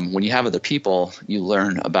when you have other people, you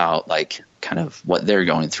learn about kind of what they're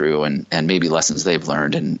going through, and maybe lessons they've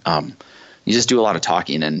learned. And you just do a lot of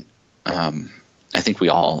talking, and I think we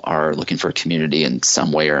all are looking for a community in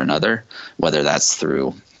some way or another, whether that's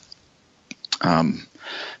through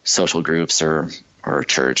social groups or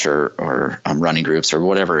church or running groups or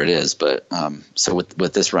whatever it is. But so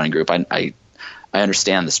with this running group, I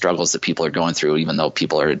understand the struggles that people are going through, even though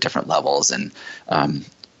people are at different levels. And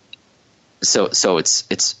so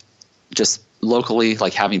it's just locally,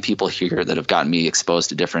 having people here that have gotten me exposed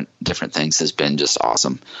to different things has been just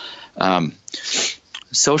awesome.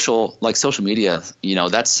 Social media,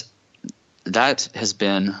 that has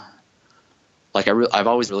been I've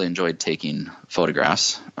always really enjoyed taking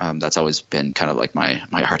photographs. That's always been kind of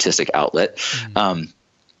my artistic outlet.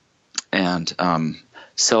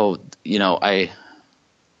 So,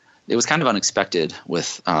 it was kind of unexpected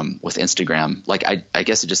with Instagram. I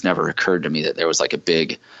guess it just never occurred to me that there was a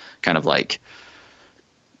big kind of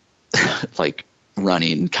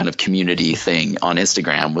running kind of community thing on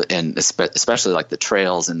Instagram, and especially the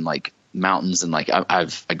trails and mountains, and I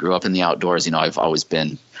grew up in the outdoors. I've always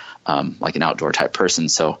been an outdoor type person.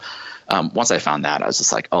 So once I found that, I was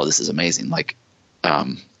just oh, this is amazing.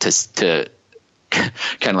 To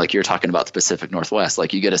kind of you're talking about the Pacific Northwest,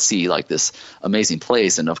 you get to see this amazing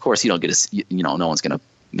place, and of course you don't get to see, no one's going to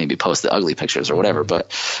maybe post the ugly pictures or whatever,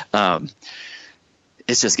 but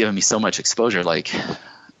it's just given me so much exposure.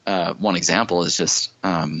 One example is just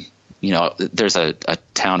there's a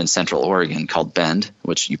town in Central Oregon called Bend,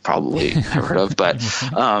 which you probably have heard of, but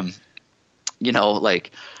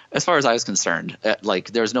as far as I was concerned,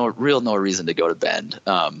 there's no reason to go to Bend,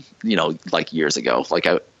 years ago.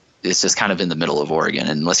 It's just kind of in the middle of Oregon,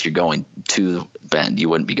 and unless you're going to Bend, you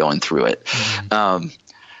wouldn't be going through it. Mm-hmm.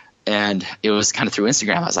 And it was kind of through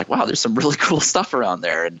Instagram. I was like, wow, there's some really cool stuff around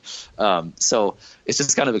there. And so it's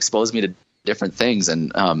just kind of exposed me to different things.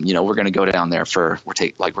 And, we're going to go down there we're going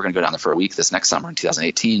to go down there for a week this next summer in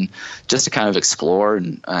 2018, just to kind of explore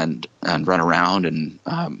and run around. And,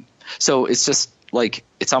 so it's just like,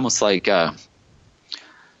 it's almost like,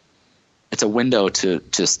 it's a window to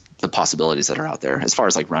just the possibilities that are out there as far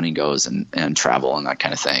as like running goes and travel and that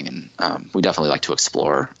kind of thing. And, we definitely like to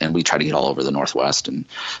explore, and we try to get all over the Northwest. And,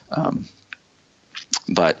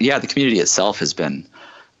 but yeah, the community itself has been,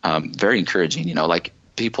 very encouraging. Like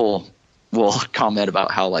people will comment about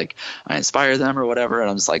how like I inspire them or whatever. And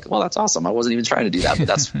I'm just like, well, that's awesome. I wasn't even trying to do that, but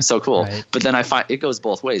that's so cool. Right. But then I find it goes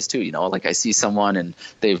both ways too. Like I see someone and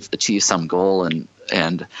they've achieved some goal and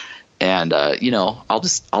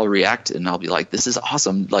I'll react and I'll be like, this is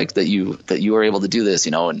awesome. Like that you were able to do this,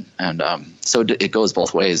 so it goes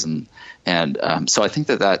both ways. And so I think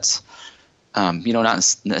that's, not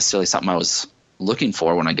necessarily something I was looking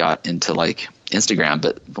for when I got into like Instagram,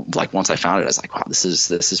 but like once I found it, I was like, wow, this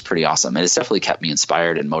is pretty awesome. And it's definitely kept me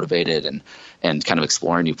inspired and motivated and kind of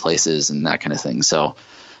exploring new places and that kind of thing. So,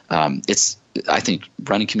 I think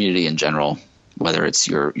running community in general, whether it's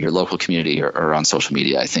your local community or on social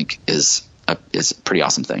media, I think is a pretty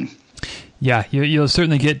awesome thing. Yeah, you'll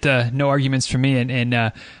certainly get no arguments from me, and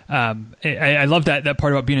I love that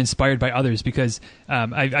part about being inspired by others, because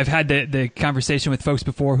I've had the conversation with folks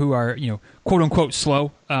before who are quote unquote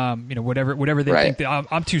slow, whatever they right. think that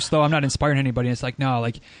I'm too slow, I'm not inspiring anybody. And it's like, no,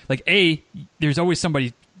 like there's always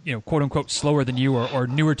somebody quote unquote slower than you or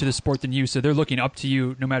newer to the sport than you, so they're looking up to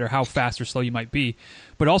you no matter how fast or slow you might be.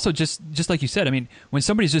 But also just like you said, I mean, when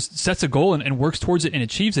somebody just sets a goal and works towards it and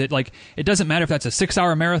achieves it, like it doesn't matter if that's a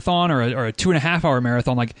 6-hour marathon or a 2.5-hour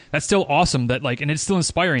marathon, like that's still awesome, that like, and it's still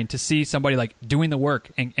inspiring to see somebody like doing the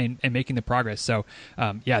work and making the progress. So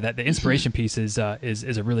that the inspiration piece is a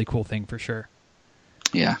really cool thing for sure.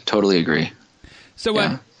 Yeah, totally agree.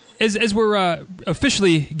 So As we're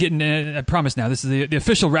officially getting, I promise now, this is the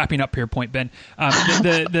official wrapping up here point, Ben.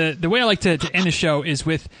 The way I like to end the show is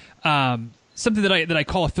with something that I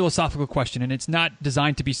call a philosophical question, and it's not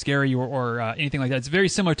designed to be scary or anything like that. It's very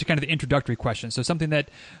similar to kind of the introductory question. So something that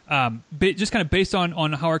just kind of based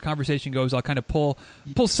on how our conversation goes, I'll kind of pull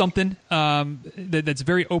something that's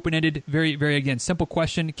very open-ended, very, very, again, simple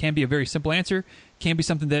question. Can be a very simple answer. Can be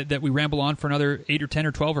something that we ramble on for another 8 or 10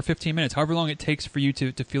 or 12 or 15 minutes, however long it takes for you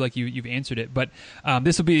to feel like you've answered it. But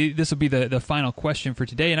this will be the final question for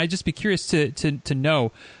today, and I'd just be curious to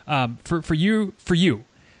know for you,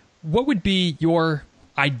 what would be your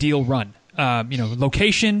ideal run?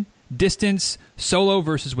 Location, distance, solo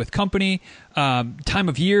versus with company, time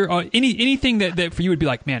of year, anything that for you would be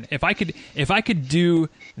like, man, if I could do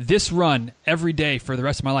this run every day for the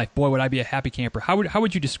rest of my life, boy, would I be a happy camper. How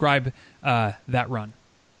would you describe that run?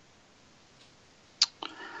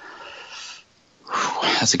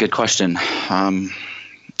 That's a good question.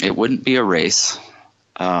 It wouldn't be a race.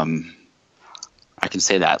 I can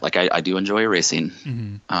say that. Like I do enjoy racing,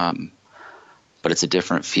 mm-hmm. But it's a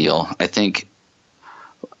different feel. I think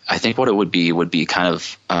what it would be kind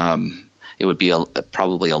of it would be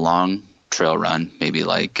probably a long trail run, maybe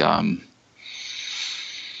like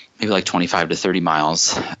 25 to 30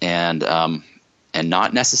 miles, and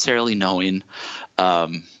not necessarily knowing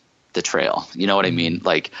the trail. You know what I mean?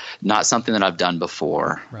 Like not something that I've done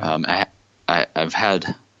before. Right. I've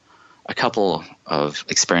had a couple of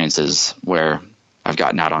experiences where I've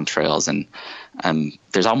gotten out on trails and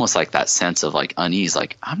there's almost like that sense of like unease,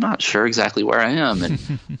 like I'm not sure exactly where I am.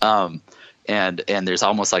 And, and there's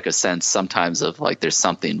almost like a sense sometimes of like, there's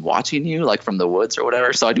something watching you like from the woods or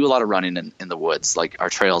whatever. So I do a lot of running in the woods. Like our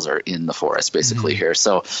trails are in the forest basically mm-hmm. here.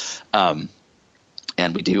 So,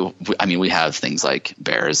 and we have things like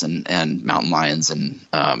bears and mountain lions and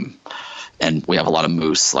we have a lot of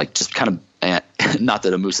moose, like just kind of, not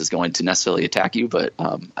that a moose is going to necessarily attack you, but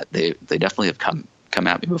they definitely have come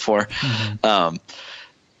at me before. Mm-hmm.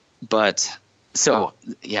 But so,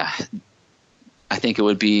 yeah, I think it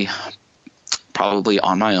would be probably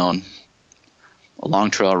on my own, a long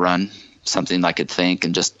trail run, something I could think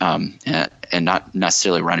and just and not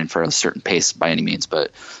necessarily running for a certain pace by any means,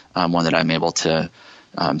 but one that I'm able to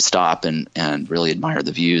stop and really admire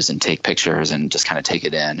the views and take pictures and just kind of take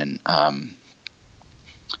it in and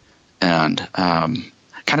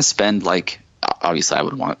kind of spend like, obviously I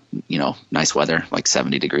would want, nice weather, like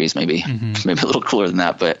 70 degrees, maybe, mm-hmm. maybe a little cooler than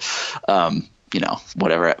that, but,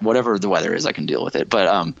 whatever the weather is, I can deal with it.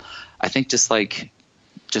 But, I think just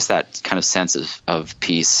that kind of sense of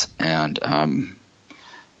peace and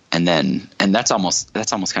that's almost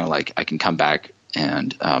kind of like I can come back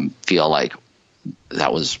and, feel like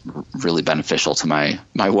that was really beneficial to my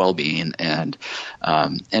well-being and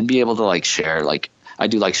be able to like share, like I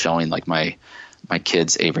do like showing like my my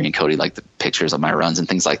kids, Avery and Cody, like the pictures of my runs and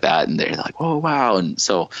things like that. And they're like, "Oh, wow." And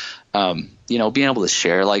so, being able to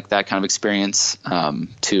share like that kind of experience,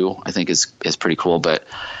 too, I think is pretty cool. But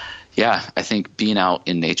yeah, I think being out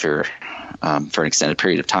in nature, for an extended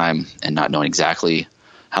period of time and not knowing exactly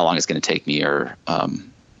how long it's going to take me or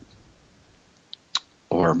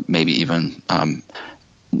maybe even,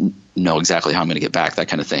 know exactly how I'm going to get back, that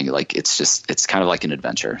kind of thing. Like, it's kind of like an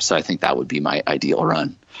adventure. So I think that would be my ideal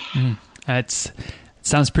run.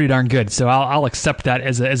 Sounds pretty darn good. So I'll accept that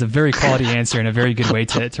as a very quality answer and a very good way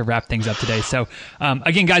to wrap things up today. So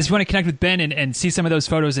again, guys, if you want to connect with Ben and see some of those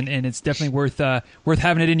photos, and it's definitely worth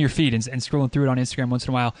having it in your feed and scrolling through it on Instagram once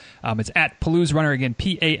in a while. It's at Palouse Runner, again,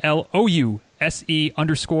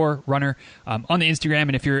 PALOUSE_runner on the Instagram.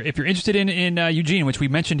 And if you're interested in Eugene, which we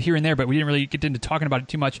mentioned here and there, but we didn't really get into talking about it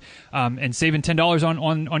too much, and saving $10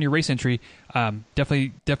 on your race entry,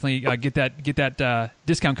 definitely get that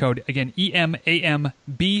discount code, again,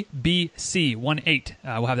 EMAMBBC18.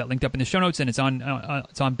 We'll have that linked up in the show notes, and it's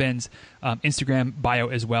on Ben's Instagram bio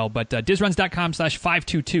as well. But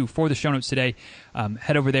dizruns.com/522 for the show notes today.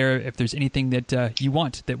 Head over there if there's anything that you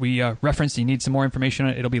want that we referenced. You need some more information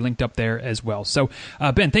on it, it'll be linked up there as well. So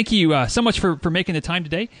Ben, thank you so much for making the time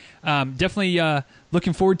today. Definitely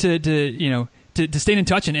looking forward to staying in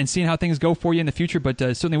touch and seeing how things go for you in the future, but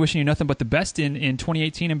certainly wishing you nothing but the best in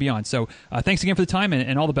 2018 and beyond. So thanks again for the time,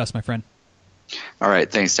 and all the best, my friend. All right.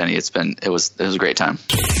 Thanks, Denny. It was a great time.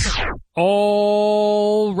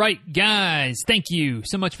 All right, guys. Thank you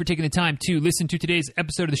so much for taking the time to listen to today's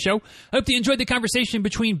episode of the show. I hope you enjoyed the conversation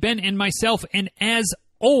between Ben and myself. And as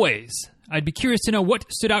always, I'd be curious to know what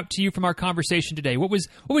stood out to you from our conversation today. What was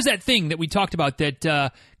that thing that we talked about that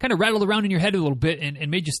kind of rattled around in your head a little bit and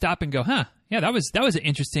made you stop and go, huh? Yeah, that was an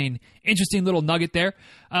interesting little nugget there.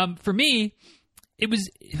 For me,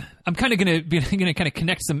 I'm kind of going to kind of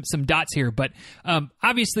connect some dots here, but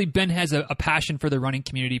obviously Ben has a passion for the running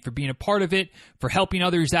community, for being a part of it, for helping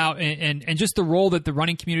others out, and just the role that the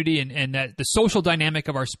running community and that the social dynamic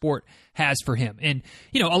of our sport has for him. And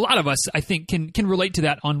a lot of us, I think, can relate to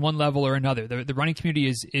that on one level or another. The running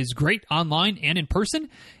community is great online and in person,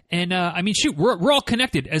 and I mean, shoot, we're all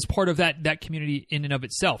connected as part of that community in and of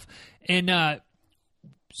itself, and.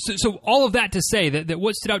 So all of that to say that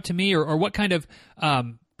what stood out to me or what kind of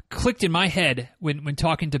clicked in my head when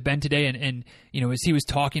talking to Ben today and as he was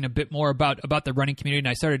talking a bit more about the running community, and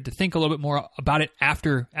I started to think a little bit more about it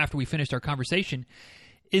after we finished our conversation,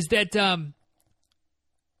 is that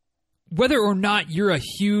whether or not you're a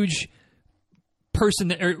huge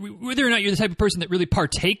person or whether or not you're the type of person that really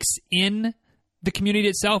partakes in the community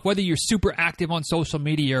itself, whether you're super active on social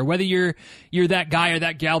media or whether you're that guy or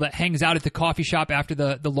that gal that hangs out at the coffee shop after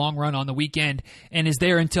the long run on the weekend and is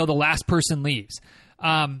there until the last person leaves.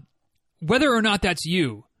 Whether or not that's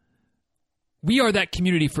you, we are that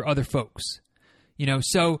community for other folks.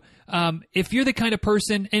 So if you're the kind of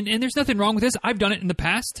person, and there's nothing wrong with this, I've done it in the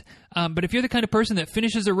past, but if you're the kind of person that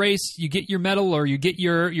finishes a race, you get your medal or you get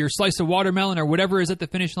your slice of watermelon or whatever is at the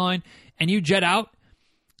finish line and you jet out,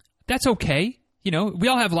 that's okay. We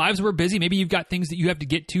all have lives. We're busy. Maybe you've got things that you have to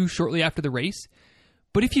get to shortly after the race.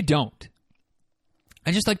 But if you don't,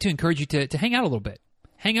 I just like to encourage you to hang out a little bit.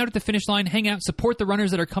 Hang out at the finish line. Hang out. Support the runners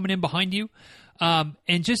that are coming in behind you, and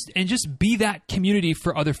just be that community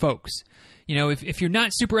for other folks. If you're not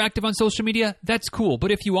super active on social media, that's cool. But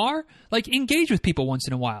if you are, engage with people once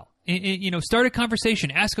in a while. Start a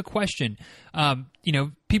conversation, ask a question.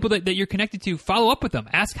 People that you're connected to, follow up with them,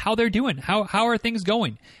 ask how they're doing. How are things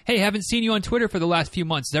going? Hey, haven't seen you on Twitter for the last few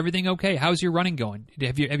months. Is everything okay? How's your running going?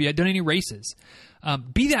 Have you done any races?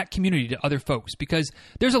 Be that community to other folks, because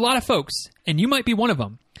there's a lot of folks, and you might be one of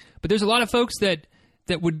them, but there's a lot of folks that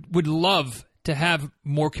would love to have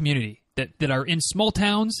more community, that are in small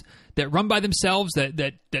towns, that run by themselves,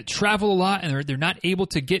 that travel a lot, and they're not able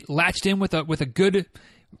to get latched in with a good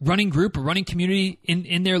running group or running community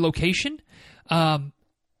in their location. And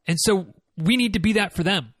so we need to be that for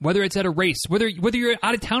them, whether it's at a race, whether you're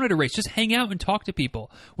out of town at a race, just hang out and talk to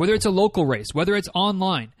people, whether it's a local race, whether it's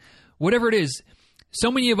online, whatever it is. So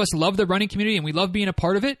many of us love the running community and we love being a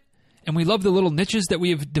part of it. And we love the little niches that we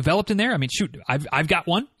have developed in there. I mean, shoot, I've got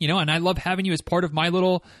one, and I love having you as part of my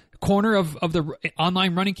little corner of the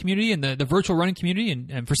online running community and the virtual running community.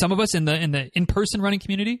 And for some of us in the in-person running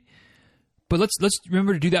community. But let's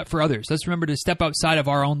remember to do that for others. Let's remember to step outside of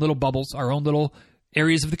our own little bubbles, our own little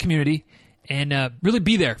areas of the community, and really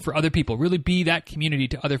be there for other people. Really be that community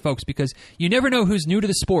to other folks, because you never know who's new to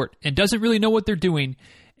the sport and doesn't really know what they're doing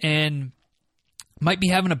and might be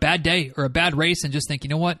having a bad day or a bad race and just think, you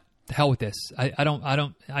know what, the hell with this. I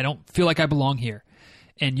don't feel like I belong here.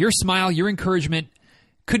 And your smile, your encouragement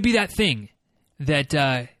could be that thing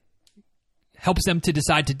that helps them to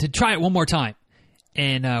decide to try it one more time.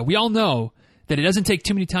 And we all know that it doesn't take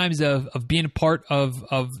too many times of being a part of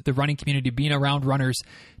the running community, being around runners,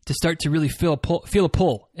 to start to really feel a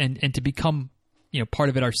pull and to become part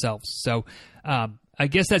of it ourselves. So I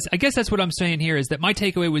guess that's what I'm saying here, is that my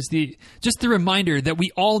takeaway was just the reminder that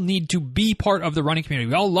we all need to be part of the running community.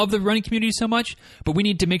 We all love the running community so much, but we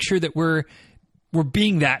need to make sure that we're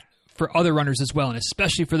being that for other runners as well, and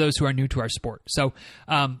especially for those who are new to our sport. So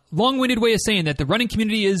long-winded way of saying that the running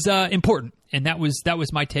community is important, and that was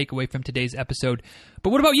my takeaway from today's episode. But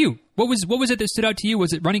what about you? What was it that stood out to you?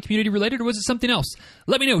 Was it running community related, or was it something else?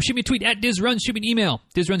 Let me know. Shoot me a tweet at DizRuns. Shoot me an email,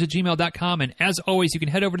 dizruns@gmail.com. And as always, you can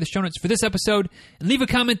head over to the show notes for this episode and leave a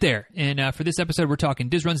comment there. And for this episode, we're talking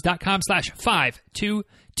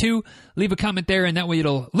dizruns.com/522. Leave a comment there, and that way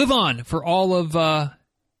it'll live on for all of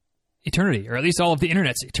eternity, or at least all of the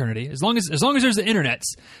internet's eternity. As long as there's the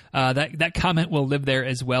internets, that comment will live there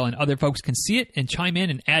as well, and other folks can see it and chime in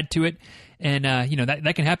and add to it. And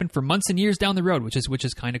that can happen for months and years down the road, which is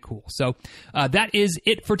kind of cool. So that is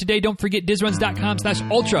it for today. Don't forget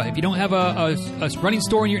dizruns.com/ultra. If you don't have a running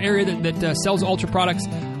store in your area that sells ultra products,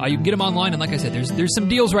 you can get them online. And like I said, there's some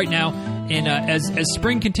deals right now. And as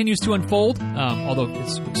spring continues to unfold, although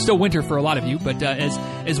it's still winter for a lot of you, but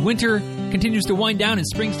as winter continues to wind down and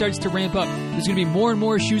spring starts to ramp up, there's going to be more and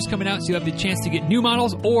more shoes coming out, so you have the chance to get new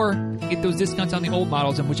models or get those discounts on the old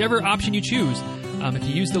models. And whichever option you choose, if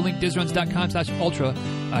you use the link dizruns.com/ultra,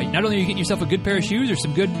 not only are you getting yourself a good pair of shoes or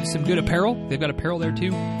some good apparel, they've got apparel there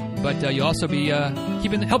too, but you'll also be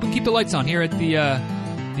helping keep the lights on here at the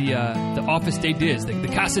office day Diz, the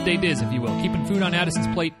Casa day Diz, if you will, keeping food on Addison's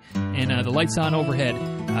plate and the lights on overhead,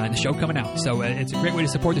 and the show coming out. So it's a great way to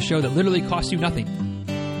support the show that literally costs you nothing.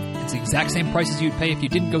 It's the exact same price as you'd pay if you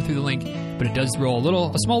didn't go through the link, but it does roll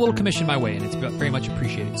a small little commission my way, and it's very much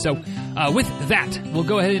appreciated. So with that, we'll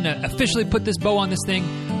go ahead and officially put this bow on this thing.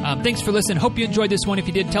 Thanks for listening. Hope you enjoyed this one. If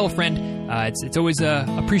you did, tell a friend. It's always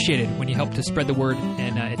appreciated when you help to spread the word,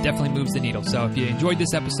 and it definitely moves the needle. So if you enjoyed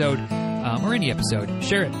this episode, or any episode,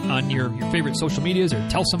 share it on your favorite social medias, or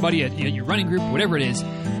tell somebody at your running group, whatever it is.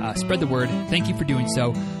 Spread the word. Thank you for doing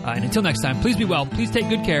so. And until next time, please be well. Please take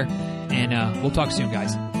good care, and we'll talk soon,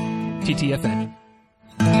 guys. TTFN.